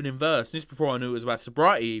that opening verse. This is before I knew it was about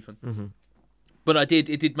sobriety even. Mm-hmm. But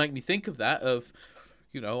it did make me think of that, of,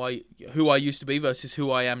 you know, who I used to be versus who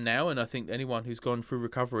I am now, and I think anyone who's gone through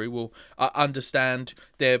recovery will understand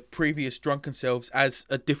their previous drunken selves as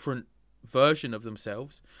a different version of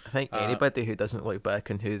themselves. I think anybody who doesn't look back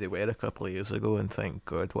on who they were a couple of years ago and think,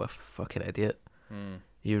 God, what a fucking idiot,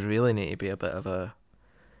 you really need to be a bit of a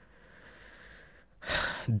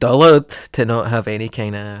dullard to not have any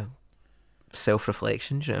kind of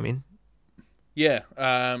self-reflection, do you know what I mean?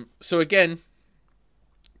 Yeah. So again,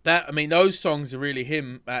 those songs are really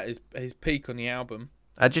him at his peak on the album.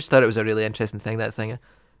 I just thought it was a really interesting thing, that thing,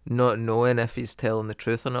 not knowing if he's telling the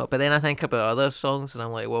truth or not. But then I think about other songs and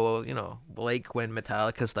I'm like, well, you know, like when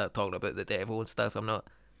Metallica start talking about the devil and stuff, I'm not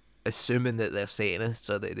assuming that they're Satanists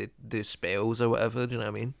or that they do spells or whatever, do you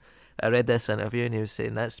know what I mean? I read this interview and he was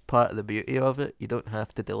saying that's part of the beauty of it. You don't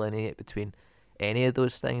have to delineate between any of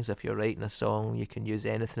those things. If you're writing a song, you can use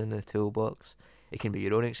anything in the toolbox. It can be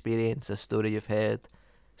your own experience, a story you've heard,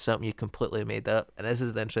 something you completely made up. And this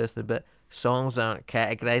is the interesting bit. Songs aren't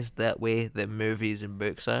categorized that way that movies and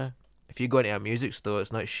books are. If you go into a music store,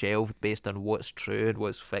 it's not shelved based on what's true and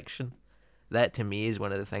what's fiction. That to me is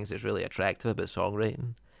one of the things that's really attractive about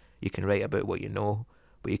songwriting. You can write about what you know,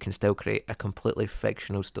 but you can still create a completely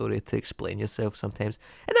fictional story to explain yourself sometimes.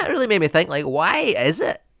 And that really made me think, like, why is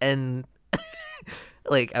it in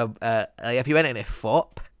like if you went in a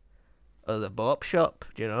FOP or the Bop Shop,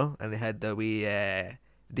 you know, and they had the wee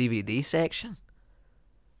DVD section.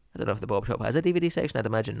 I don't know if the Bop Shop has a DVD section, I'd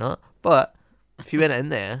imagine not. But if you went in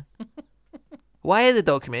there, why are the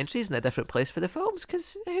documentaries in a different place for the films?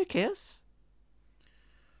 Because who cares?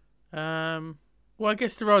 Well, I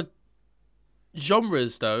guess there are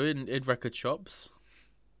genres, though, in record shops.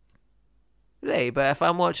 Right, but if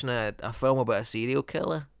I'm watching a film about a serial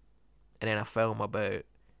killer, and then a film about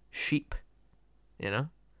sheep, you know?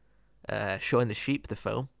 Shaun the Sheep, the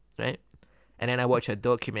film, right? And then I watch a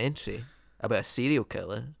documentary about a serial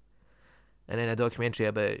killer, and then a documentary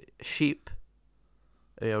about sheep,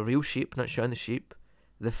 real sheep, not Shaun the Sheep.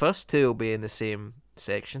 The first two will be in the same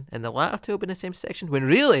section, and the latter two will be in the same section, when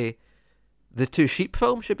really, the two sheep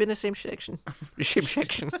films should be in the same section. The sheep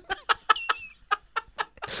section. Do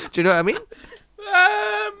you know what I mean?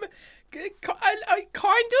 I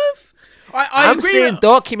kind of. I'm saying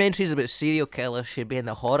documentaries about serial killers should be in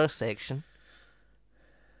the horror section.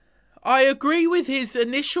 I agree with his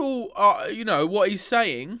initial, what he's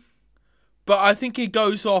saying, but I think he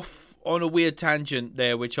goes off on a weird tangent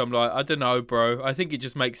there, which I'm like, I don't know, bro. I think it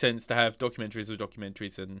just makes sense to have documentaries with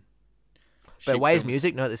documentaries and. But why is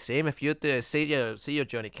music not the same? If you say you're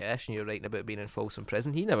Johnny Cash and you're writing about being in Folsom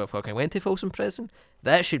Prison, he never fucking went to Folsom Prison.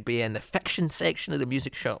 That should be in the fiction section of the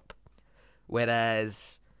music shop.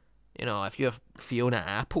 Whereas, if you're Fiona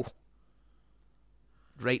Apple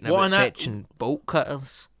writing about fetching bolt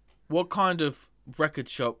cutters. What kind of record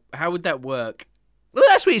shop? How would that work? Well,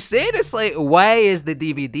 that's what he's saying. It's like, why is the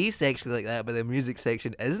DVD section like that, but the music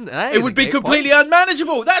section isn't? It would be completely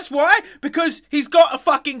unmanageable. That's why, because he's got a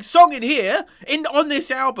fucking song in here on this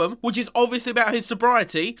album, which is obviously about his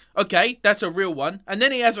sobriety. Okay, that's a real one. And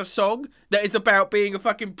then he has a song that is about being a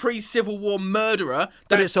fucking pre-Civil War murderer.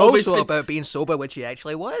 But it's also about being sober, which he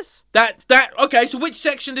actually was. Okay. So which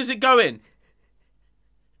section does it go in?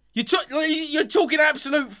 You're talking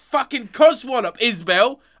absolute fucking coswallop,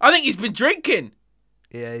 Isbell. I think he's been drinking.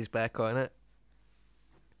 Yeah, he's back on it.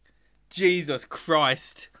 Jesus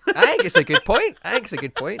Christ. I think it's a good point.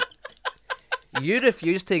 You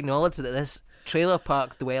refuse to acknowledge that this trailer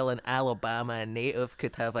park dwelling Alabama native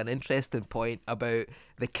could have an interesting point about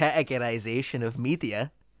the categorization of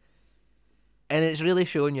media. And it's really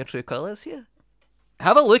showing your true colours here.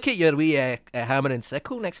 Have a look at your wee hammer and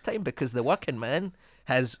sickle next time, because the working man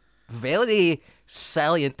has very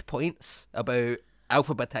salient points about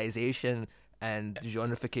alphabetization and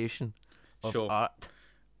genreification of art.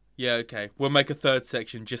 Yeah, okay. We'll make a third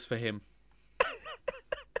section just for him.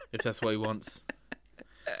 If that's what he wants.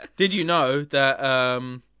 Did you know that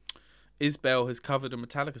Isbell has covered a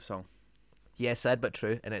Metallica song? Yeah, sad but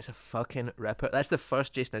true, and it's a fucking ripper. That's the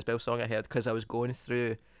first Jason Isbell song I heard because I was going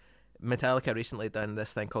through. Metallica recently done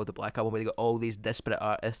this thing called the Black Album where they got all these disparate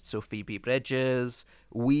artists, so Phoebe Bridgers,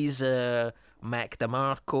 Weezer, Mac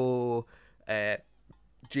DeMarco,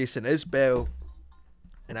 Jason Isbell,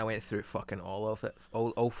 and I went through fucking all of it,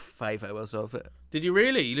 all 5 hours of it. Did you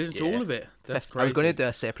really? You listened to all of it? That's crazy. I was going to do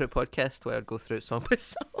a separate podcast where I'd go through it song by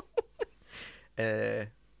song.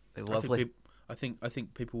 Lovely. I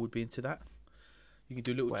think people would be into that. You can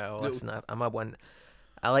do little. Well, little... listen, I'm a one.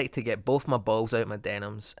 I like to get both my balls out my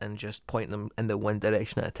denims and just point them in the one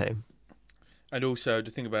direction at a time. And also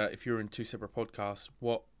to think about if you're in 2 separate podcasts,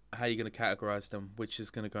 how are you going to categorize them? Which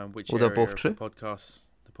is going to go in which area they're both of true. The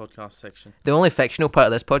podcast section. The only fictional part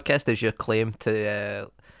of this podcast is your claim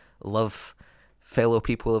to love fellow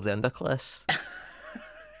people of the underclass.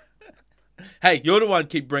 Hey, you're the one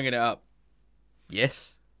keep bringing it up.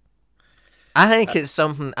 Yes. I think it's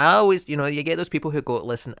something I always, you get those people who go,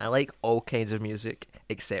 listen, I like all kinds of music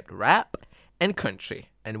except rap and country.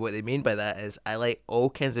 And what they mean by that is I like all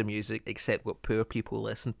kinds of music except what poor people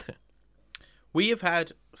listen to. We have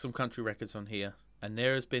had some country records on here, and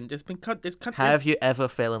there's country. Have you ever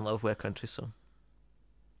fell in love with a country song?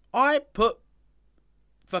 I put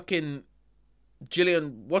fucking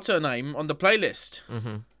Gillian, what's her name, on the playlist.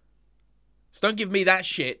 Mm-hmm. So don't give me that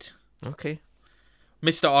shit. Okay.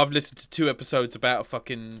 Mister, I've listened to 2 episodes about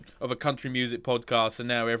a country music podcast, and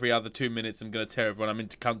now every other 2 minutes I'm going to tell everyone I'm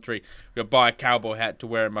into country. I'm going to buy a cowboy hat to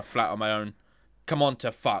wear in my flat on my own. Come on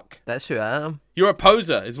to fuck. That's who I am. You're a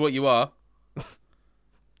poser, is what you are.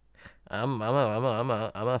 I'm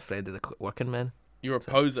a friend of the working man. You're a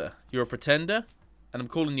poser. You're a pretender, and I'm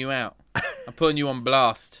calling you out. I'm putting you on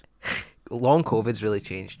blast. Long COVID's really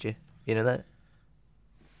changed you. You know that?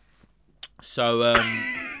 So,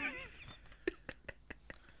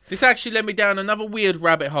 this actually led me down another weird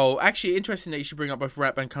rabbit hole. Actually, interesting that you should bring up both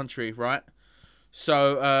rap and country, right?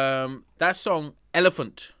 So, that song,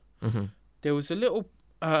 Elephant, mm-hmm. there was a little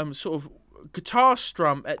sort of guitar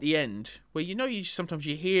strum at the end where sometimes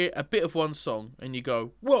you hear a bit of one song and you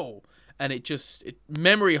go, whoa! And it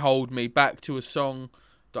memory hold me back to a song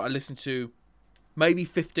that I listened to maybe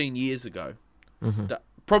 15 years ago. Mm-hmm.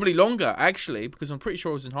 Probably longer, actually, because I'm pretty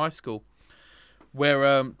sure I was in high school,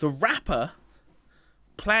 where the rapper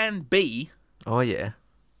Plan B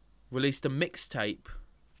released a mixtape.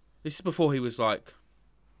 This is before he was like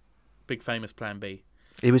big famous Plan B.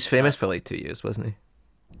 He was famous for like 2 years, wasn't he?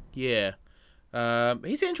 Yeah.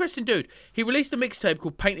 He's an interesting dude. He released a mixtape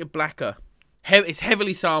called Painted Blacker. It's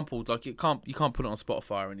heavily sampled. Like you can't put it on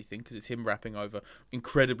Spotify or anything because it's him rapping over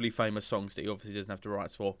incredibly famous songs that he obviously doesn't have the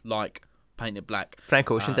rights for, like Painted Black.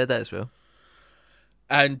 Frank Ocean did that as well.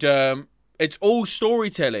 And it's all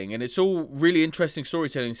storytelling, and it's all really interesting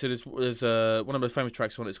storytelling. So there's one of my famous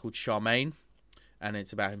tracks on it. It's called Charmaine, and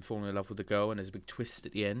it's about him falling in love with a girl, and there's a big twist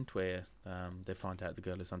at the end where they find out the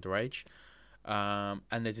girl is underage.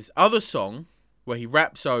 And there's this other song where he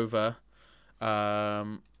raps over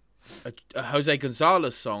a Jose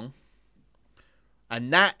Gonzalez song,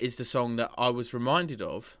 and that is the song that I was reminded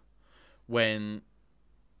of when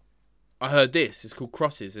I heard this. It's called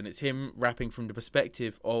Crosses, and it's him rapping from the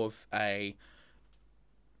perspective of a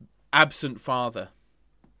absent father,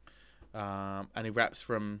 and he raps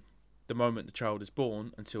from the moment the child is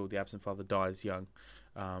born until the absent father dies young,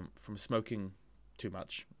 from smoking too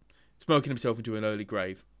much, smoking himself into an early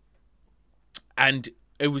grave. And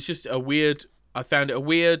it was just I found it a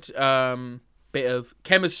weird bit of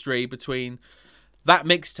chemistry between that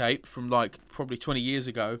mixtape from like probably 20 years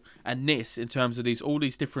ago and this, in terms of all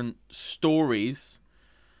these different stories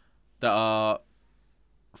that are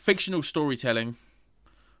fictional storytelling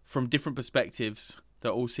from different perspectives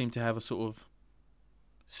that all seem to have a sort of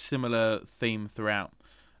similar theme throughout.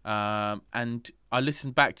 And I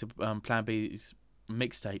listened back to Plan B's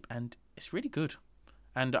mixtape, and it's really good.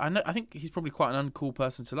 And I think he's probably quite an uncool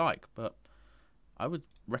person to like, but I would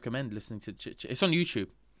recommend listening to it's on YouTube.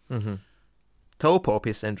 Mm-hmm. Tall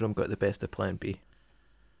Poppy Syndrome got the best of Plan B.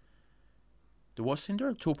 The what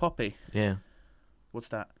syndrome? Tall Poppy? Yeah. What's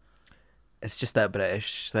that? It's just that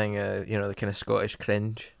British thing, the kind of Scottish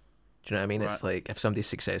cringe. Do you know what I mean? Right. It's like, if somebody's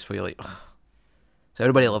successful, you're like, ugh. So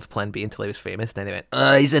everybody loved Plan B until he was famous, then they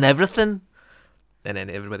went, he's in everything. And then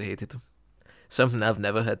everybody hated him. Something I've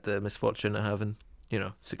never had the misfortune of having,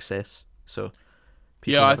 success. So,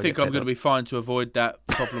 yeah, I think I'm going to be fine to avoid that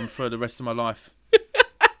problem for the rest of my life.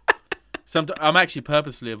 I'm actually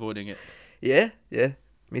purposely avoiding it. Yeah,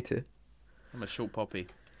 me too. I'm a short poppy.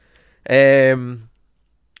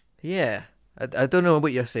 Yeah. I don't know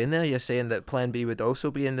what you're saying there. You're saying that Plan B would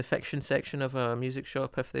also be in the fiction section of a music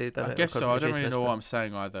shop if they done I it. guess so. I don't really know what but I'm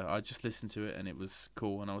saying either. I just listened to it and it was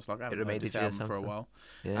cool, and I was like, I haven't heard reminded this you of album for a something. while.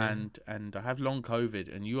 Yeah. And I have long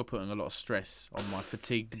COVID, and you are putting a lot of stress on my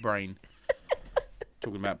fatigued brain.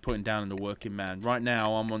 Talking about putting down the working man. Right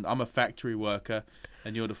now, I'm a factory worker,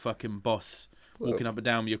 and you're the fucking boss, walking up and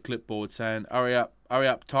down with your clipboard saying, hurry up,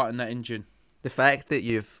 tighten that engine. The fact that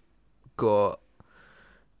you've got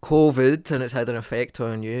COVID and it's had an effect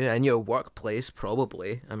on you and your workplace,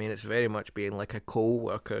 probably. I mean, it's very much being like a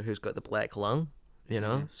co-worker who's got the black lung, you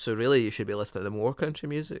know? Mhm. So really, you should be listening to more country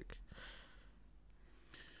music.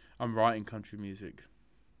 I'm writing country music.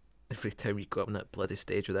 Every time you go up on that bloody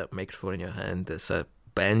stage with that microphone in your hand, it's a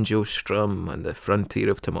banjo strum on the frontier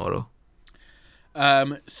of tomorrow.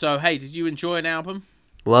 So, hey, did you enjoy an album?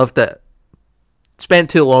 Loved it. Spent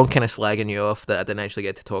too long kind of slagging you off that I didn't actually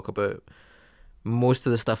get to talk about most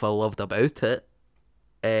of the stuff I loved about it.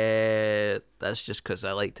 That's just because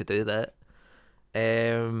I like to do that.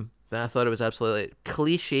 But I thought it was absolutely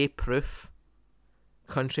cliche-proof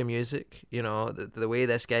country music. You know, the way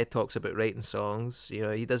this guy talks about writing songs. You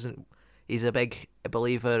know, he's a big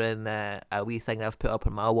believer in a wee thing I've put up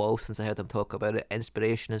on my wall since I heard him talk about it.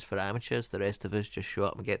 Inspiration is for amateurs. The rest of us just show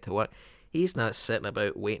up and get to work. He's not sitting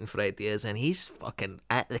about waiting for ideas, and he's fucking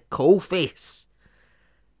at the coalface,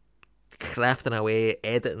 crafting away,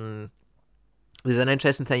 editing. There's an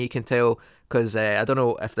interesting thing you can tell, because I don't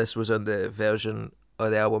know if this was on the version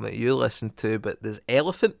of the album that you listened to, but there's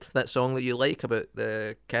Elephant, that song that you like about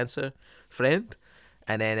the cancer friend,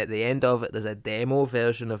 and then at the end of it there's a demo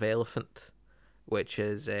version of Elephant, which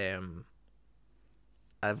is an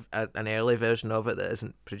early version of it that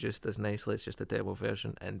isn't produced as nicely. It's just a demo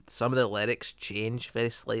version, and some of the lyrics change very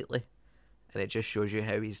slightly, and it just shows you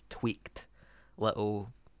how he's tweaked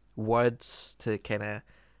little words to kind of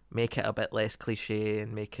make it a bit less cliche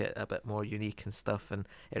and make it a bit more unique and stuff. And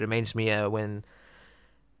it reminds me of when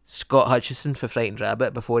Scott Hutchison for Frightened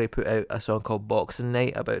Rabbit, before he put out a song called Boxing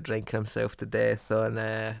Night about drinking himself to death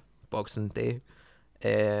on Boxing Day,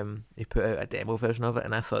 he put out a demo version of it,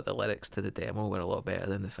 and I thought the lyrics to the demo were a lot better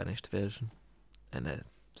than the finished version. And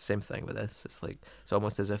same thing with this. It's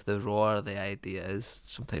almost as if the rawer the idea is,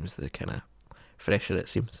 sometimes the kind of fresher it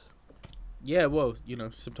seems. Yeah, well, you know,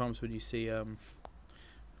 sometimes when you see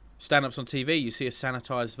stand-ups on TV, you see a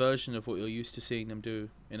sanitized version of what you're used to seeing them do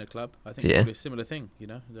in a club. I think it's probably a similar thing, you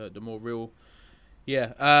know, the more real.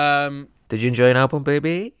 Yeah. Did you enjoy an album,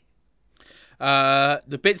 baby?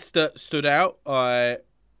 The bits that stood out, I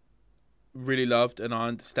really loved, and I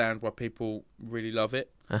understand why people really love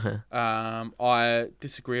it. Uh-huh. I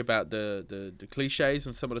disagree about the cliches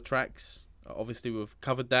on some of the tracks. Obviously, we've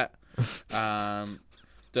covered that.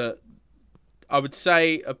 I would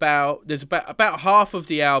say there's about half of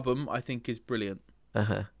the album I think is brilliant.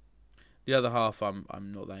 Uh-huh. The other half I'm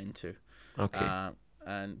not that into. Okay.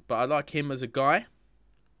 But I like him as a guy.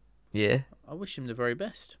 Yeah. I wish him the very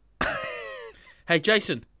best. Hey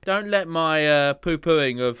Jason, don't let my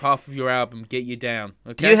poo-pooing of half of your album get you down.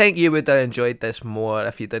 Okay? Do you think you would have enjoyed this more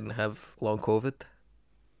if you didn't have long COVID?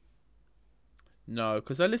 No,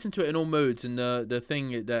 because I listen to it in all moods, and the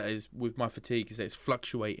thing that is with my fatigue is that it's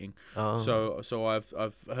fluctuating. Oh. So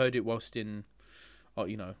I've heard it whilst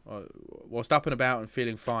whilst up and about and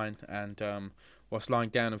feeling fine, and whilst lying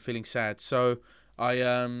down and feeling sad. So I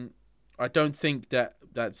don't think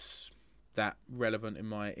that's that relevant in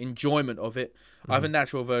my enjoyment of it. I have a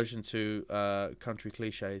natural aversion to country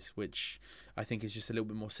cliches, which I think is just a little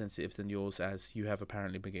bit more sensitive than yours, as you have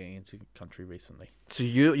apparently been getting into country recently. So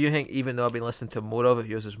you think, even though I've been listening to more of it,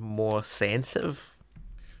 yours is more sensitive?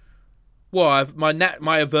 Well,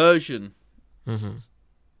 my aversion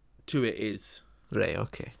to it is right.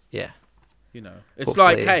 Okay. Yeah. You know, it's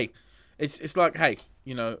Hopefully. like, hey, it's like, hey,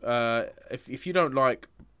 you know, if you don't like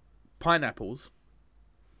pineapples,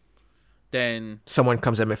 then someone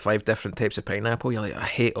comes in with 5 different types of pineapple. You're like, I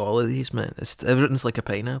hate all of these, man. Everything's like a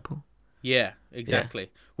pineapple. Yeah, exactly. Yeah.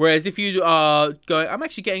 Whereas if you are going, I'm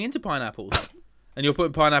actually getting into pineapples, and you're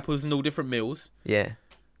putting pineapples in all different meals. Yeah.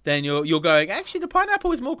 Then you're going, actually, the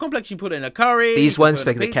pineapple is more complex. You put it in a curry. These ones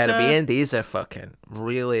for the Caribbean, these are fucking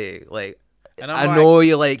really, like, I like, know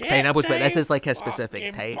you like pineapples, but this is like a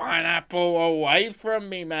specific type. Pineapple away from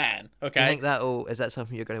me, man. Okay. Do you think is that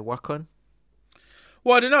something you're going to work on?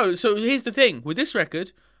 Well, I don't know. So here's the thing. With this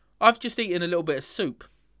record, I've just eaten a little bit of soup.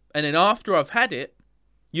 And then after I've had it,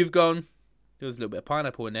 you've gone, there was a little bit of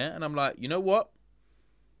pineapple in there. And I'm like, you know what?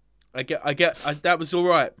 That was all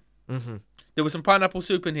right. Mm-hmm. There was some pineapple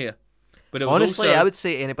soup in here. But it was honestly, also... I would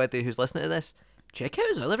say to anybody who's listening to this, check out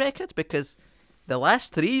his other records, because The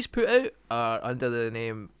last 3 he's put out are under the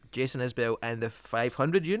name Jason Isbell and the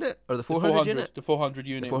 500 unit or the 400 unit. The 400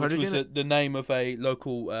 unit, 400 which was unit? the name of a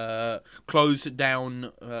local closed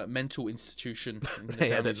down mental institution in the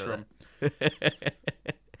Right, I town didn't he's know from.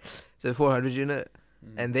 So the 400 unit.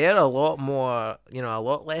 And they're a lot more, a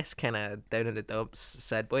lot less kind of down in the dumps,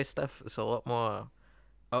 sad boy stuff. It's a lot more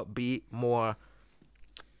upbeat, more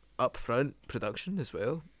upfront production as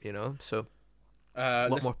well, so a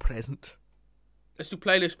lot more present. Let's do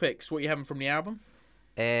playlist picks. What you having from the album?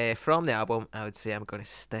 From the album, I would say I'm going to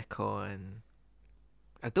stick on...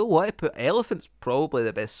 I don't want to put... Elephant's probably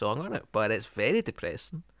the best song on it, but it's very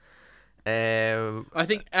depressing. I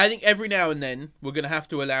think every now and then we're going to have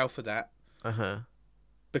to allow for that. Uh-huh.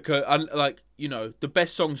 Because, the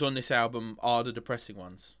best songs on this album are the depressing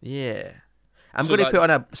ones. Yeah. I'm So, going to put on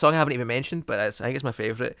a song I haven't even mentioned, but I think it's my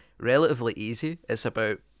favourite. Relatively Easy. It's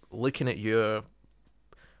about looking at your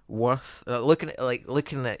worth, looking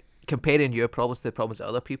at comparing your problems to the problems of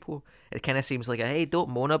other people. It kind of seems like, hey, don't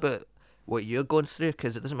moan about what you're going through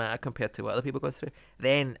because it doesn't matter compared to what other people go through.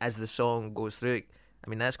 Then, as the song goes through, I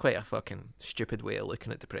mean, that's quite a fucking stupid way of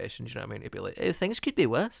looking at depression. Do you know what I mean? It'd be like, hey, things could be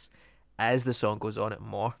worse. As the song goes on, it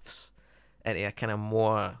morphs into a kind of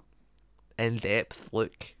more in-depth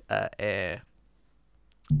look at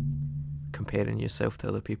comparing yourself to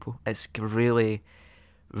other people. It's really,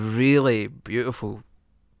 really beautiful,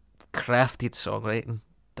 crafted songwriting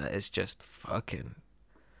that is just fucking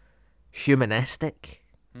humanistic.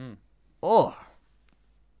 Oh,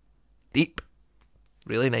 deep,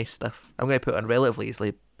 really nice stuff. I'm going to put on Relatively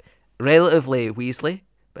Weasley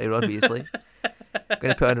by Ron Weasley. I'm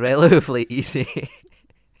going to put on Relatively Easy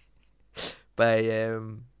by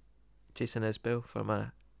Jason Isbell for my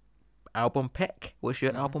album pick. What's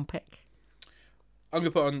your album pick? I'm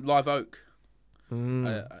going to put on Live Oak.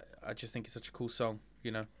 I just think it's such a cool song,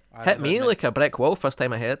 Hit me like a brick wall first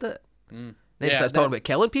time I heard it. Then he starts talking about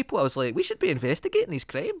killing people. I was like, we should be investigating these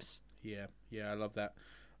crimes. Yeah, I love that.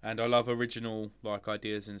 And I love original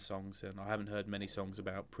ideas in songs, and I haven't heard many songs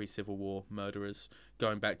about pre-Civil War murderers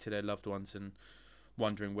going back to their loved ones and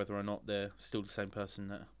wondering whether or not they're still the same person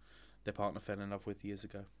that their partner fell in love with years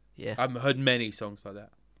ago. Yeah. I haven't heard many songs like that.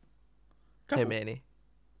 How many?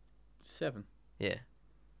 7. Yeah.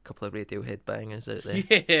 A couple of Radiohead bangers out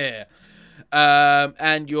there. Yeah.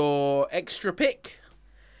 And your extra pick?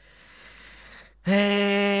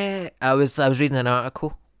 I was reading an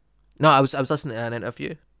article. No, I was listening to an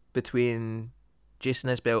interview between Jason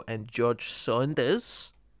Isbell and George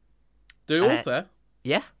Saunders. The author?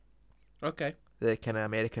 Yeah. Okay. The kind of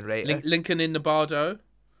American writer. Lincoln in the Bardo.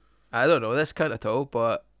 I don't know this kind at all,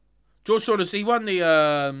 but George Saunders, he won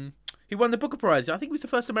the Booker Prize. I think he was the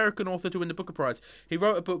first American author to win the Booker Prize. He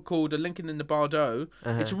wrote a book called Lincoln in the Bardo.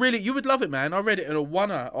 It's really, you would love it, man. I read it in a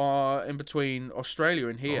oneer in between Australia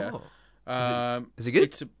and here. Oh. Is it good?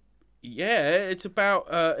 It's about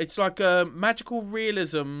it's like a magical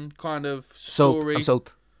realism kind of story. I'm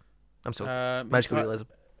sold. Magical realism.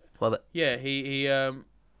 Love it. Yeah, he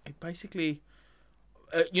basically.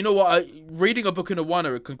 You know what? Reading a book in a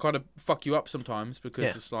oneer, it can kind of fuck you up sometimes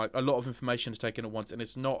because it's like a lot of information is taken at once, and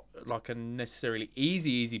it's not like a necessarily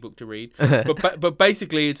easy book to read. but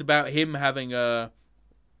basically, it's about him having a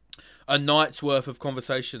night's worth of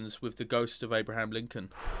conversations with the ghost of Abraham Lincoln,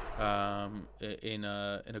 in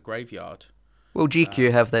a graveyard. Well,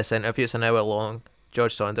 GQ have this interview. It's an hour long.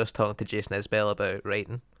 George Saunders talking to Jason Isbell about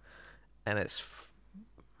writing, and it's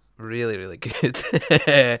really, really good.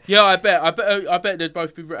 Yeah, I bet they'd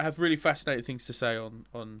both have really fascinating things to say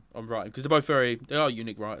on writing because they are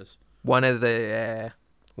unique writers. One of the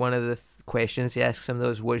questions he asks him though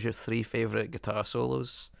is, "What's your 3 favorite guitar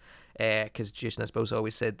solos?" Because Jason Isbell's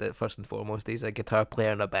always said that first and foremost he's a guitar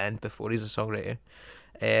player in a band before he's a songwriter.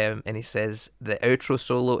 And he says the outro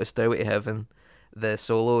solo is Stairway to Heaven, the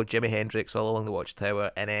solo Jimi Hendrix All Along the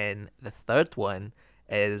Watchtower, and then the third one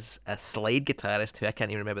is a slide guitarist who I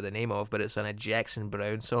can't even remember the name of, but it's on a Jackson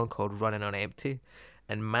Browne song called Running on Empty.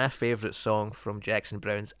 And my favourite song from Jackson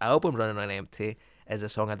Browne's album Running on Empty is a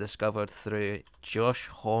song I discovered through Josh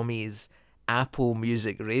Homme's Apple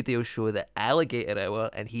Music radio show, The Alligator Hour,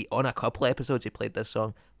 and on a couple of episodes he played this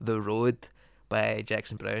song, The Road by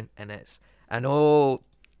Jackson Browne. And I know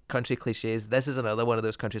country cliches, this is another one of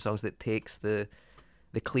those country songs that takes the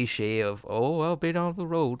cliche of, oh, I've been on the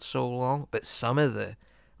road so long, but some of the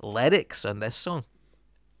lyrics on this song,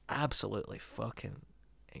 absolutely fucking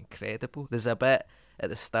incredible. There's a bit at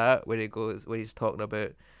the start where he's talking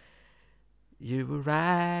about, you were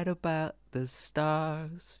right about the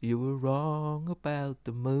stars, you were wrong about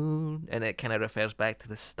the moon, and it kind of refers back to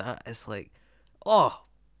the start. It's like, oh,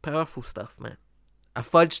 powerful stuff, man. I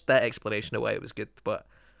fudged that explanation of why it was good, but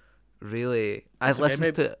really, I've okay,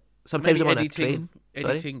 listened to it. Sometimes I'm on a train. Sorry?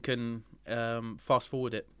 Editing can fast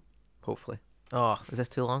forward it. Hopefully. Oh, is this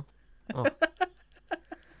too long? Oh.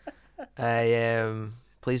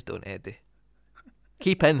 Please don't, Eddie.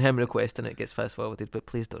 Keep in him requesting it gets fast forwarded, but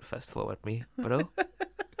please don't fast forward me, bro.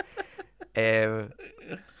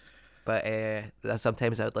 But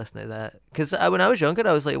sometimes I would listen to that because when I was younger,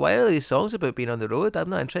 I was like, "Why are these songs about being on the road? I'm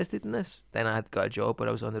not interested in this." Then I had got a job where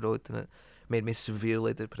I was on the road, and it made me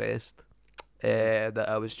severely depressed. That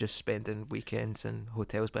I was just spending weekends in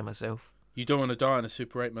hotels by myself. You don't want to die in a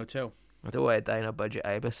Super 8 motel. I don't want to die in a budget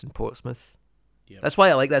Ibis in Portsmouth. Yep. That's why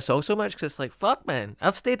I like that song so much, because it's like, fuck, man.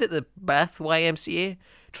 I've stayed at the Bath YMCA,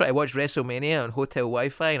 try to watch WrestleMania on hotel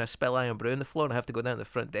Wi-Fi, and I spill Iron Brew on the floor, and I have to go down to the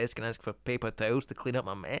front desk and ask for paper towels to clean up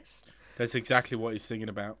my mess. That's exactly what he's singing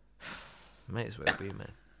about. Might as well be,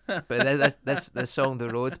 man. But that's the song "The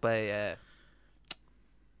Road" by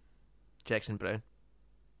Jackson Browne.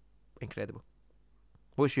 Incredible.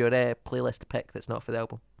 What's your playlist pick that's not for the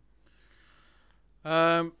album?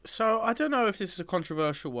 So I don't know if this is a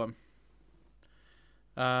controversial one.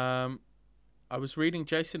 I was reading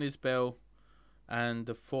Jason Isbell and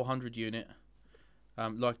the 400 Unit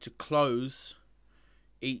like to close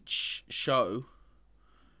each show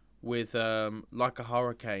with Like a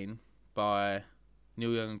Hurricane by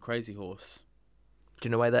Neil Young and Crazy Horse. Do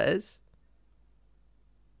you know why that is?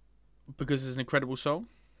 Because it's an incredible song.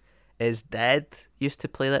 His dad used to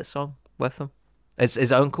play that song with him.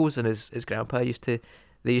 His uncles and his grandpa used to.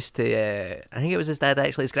 They used to. I think it was his dad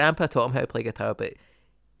actually. His grandpa taught him how to play guitar, but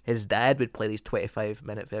his dad would play these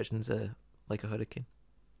 25-minute versions of Like a Hurricane.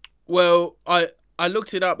 Well, I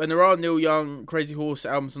looked it up, and there are Neil Young Crazy Horse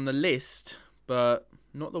albums on the list, but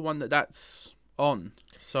not the one that's on.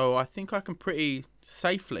 So I think I can pretty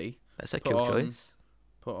safely. That's a cool choice.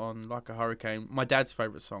 Put on Like a Hurricane, my dad's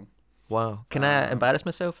favourite song. Wow. Can I embarrass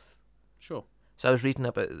myself? Sure. So I was reading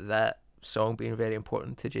about that song being very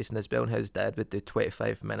important to Jason Isbell and how his dad would do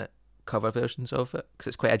 25-minute cover versions of it because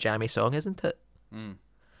it's quite a jammy song, isn't it? Mm.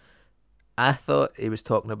 I thought he was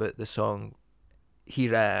talking about the song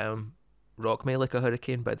Here I Am, Rock Me Like a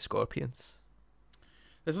Hurricane by the Scorpions.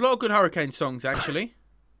 There's a lot of good hurricane songs, actually.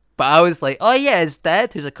 But I was like, oh yeah, his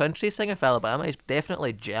dad, who's a country singer for Alabama, he's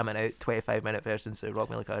definitely jamming out 25-minute versions of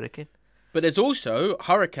Rock Me Like a Hurricane. But there's also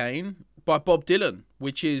Hurricane by Bob Dylan,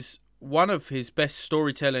 which is one of his best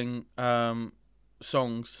storytelling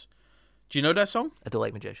songs. Do you know that song? I don't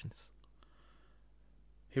like magicians.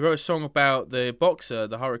 He wrote a song about the boxer,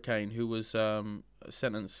 the Hurricane, who was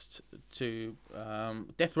sentenced to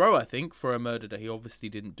death row, I think, for a murder that he obviously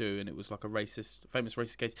didn't do, and it was like a famous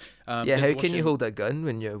racist case. Yeah, how can you hold a gun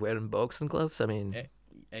when you're wearing boxing gloves? I mean...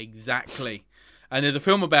 Exactly. And there's a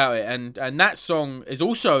film about it, and that song is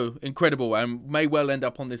also incredible and may well end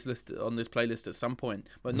up on this playlist at some point,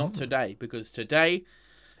 but not today, because today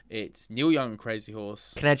it's Neil Young and Crazy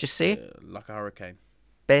Horse. Can I just say, Like a Hurricane.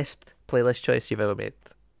 Best playlist choice you've ever made?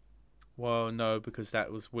 Well, no, because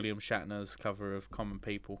that was William Shatner's cover of Common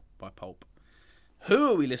People by Pulp.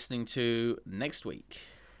 Who are we listening to next week?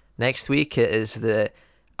 Next week it is the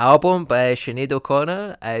album by Sinead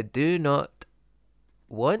O'Connor, I Do Not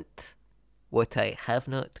Want What I Have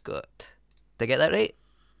Not Got. Did I get that right?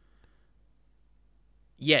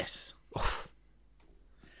 Yes.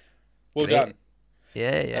 Well Great. done.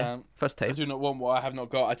 Yeah. First time. I do not want what I have not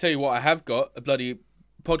got. I tell you what I have got, a bloody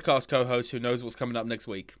podcast co-host who knows what's coming up next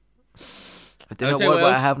week. I do not want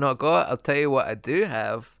what I have not got. I'll tell you what I do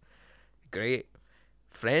have. Great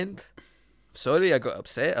friend. Sorry I got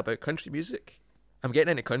upset about country music. I'm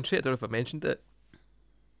getting into country. I don't know if I mentioned it.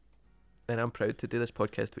 And I'm proud to do this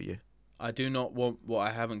podcast with you. I do not want what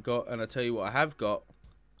I haven't got, and I tell you what I have got.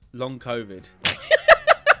 Long COVID.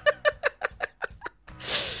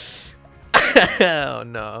 Oh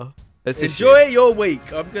no. Enjoy your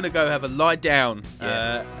week. I'm going to go have a lie down.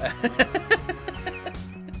 Yeah.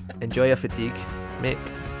 Enjoy your fatigue, mate.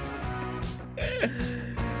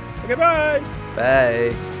 Okay, bye.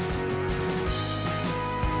 Bye.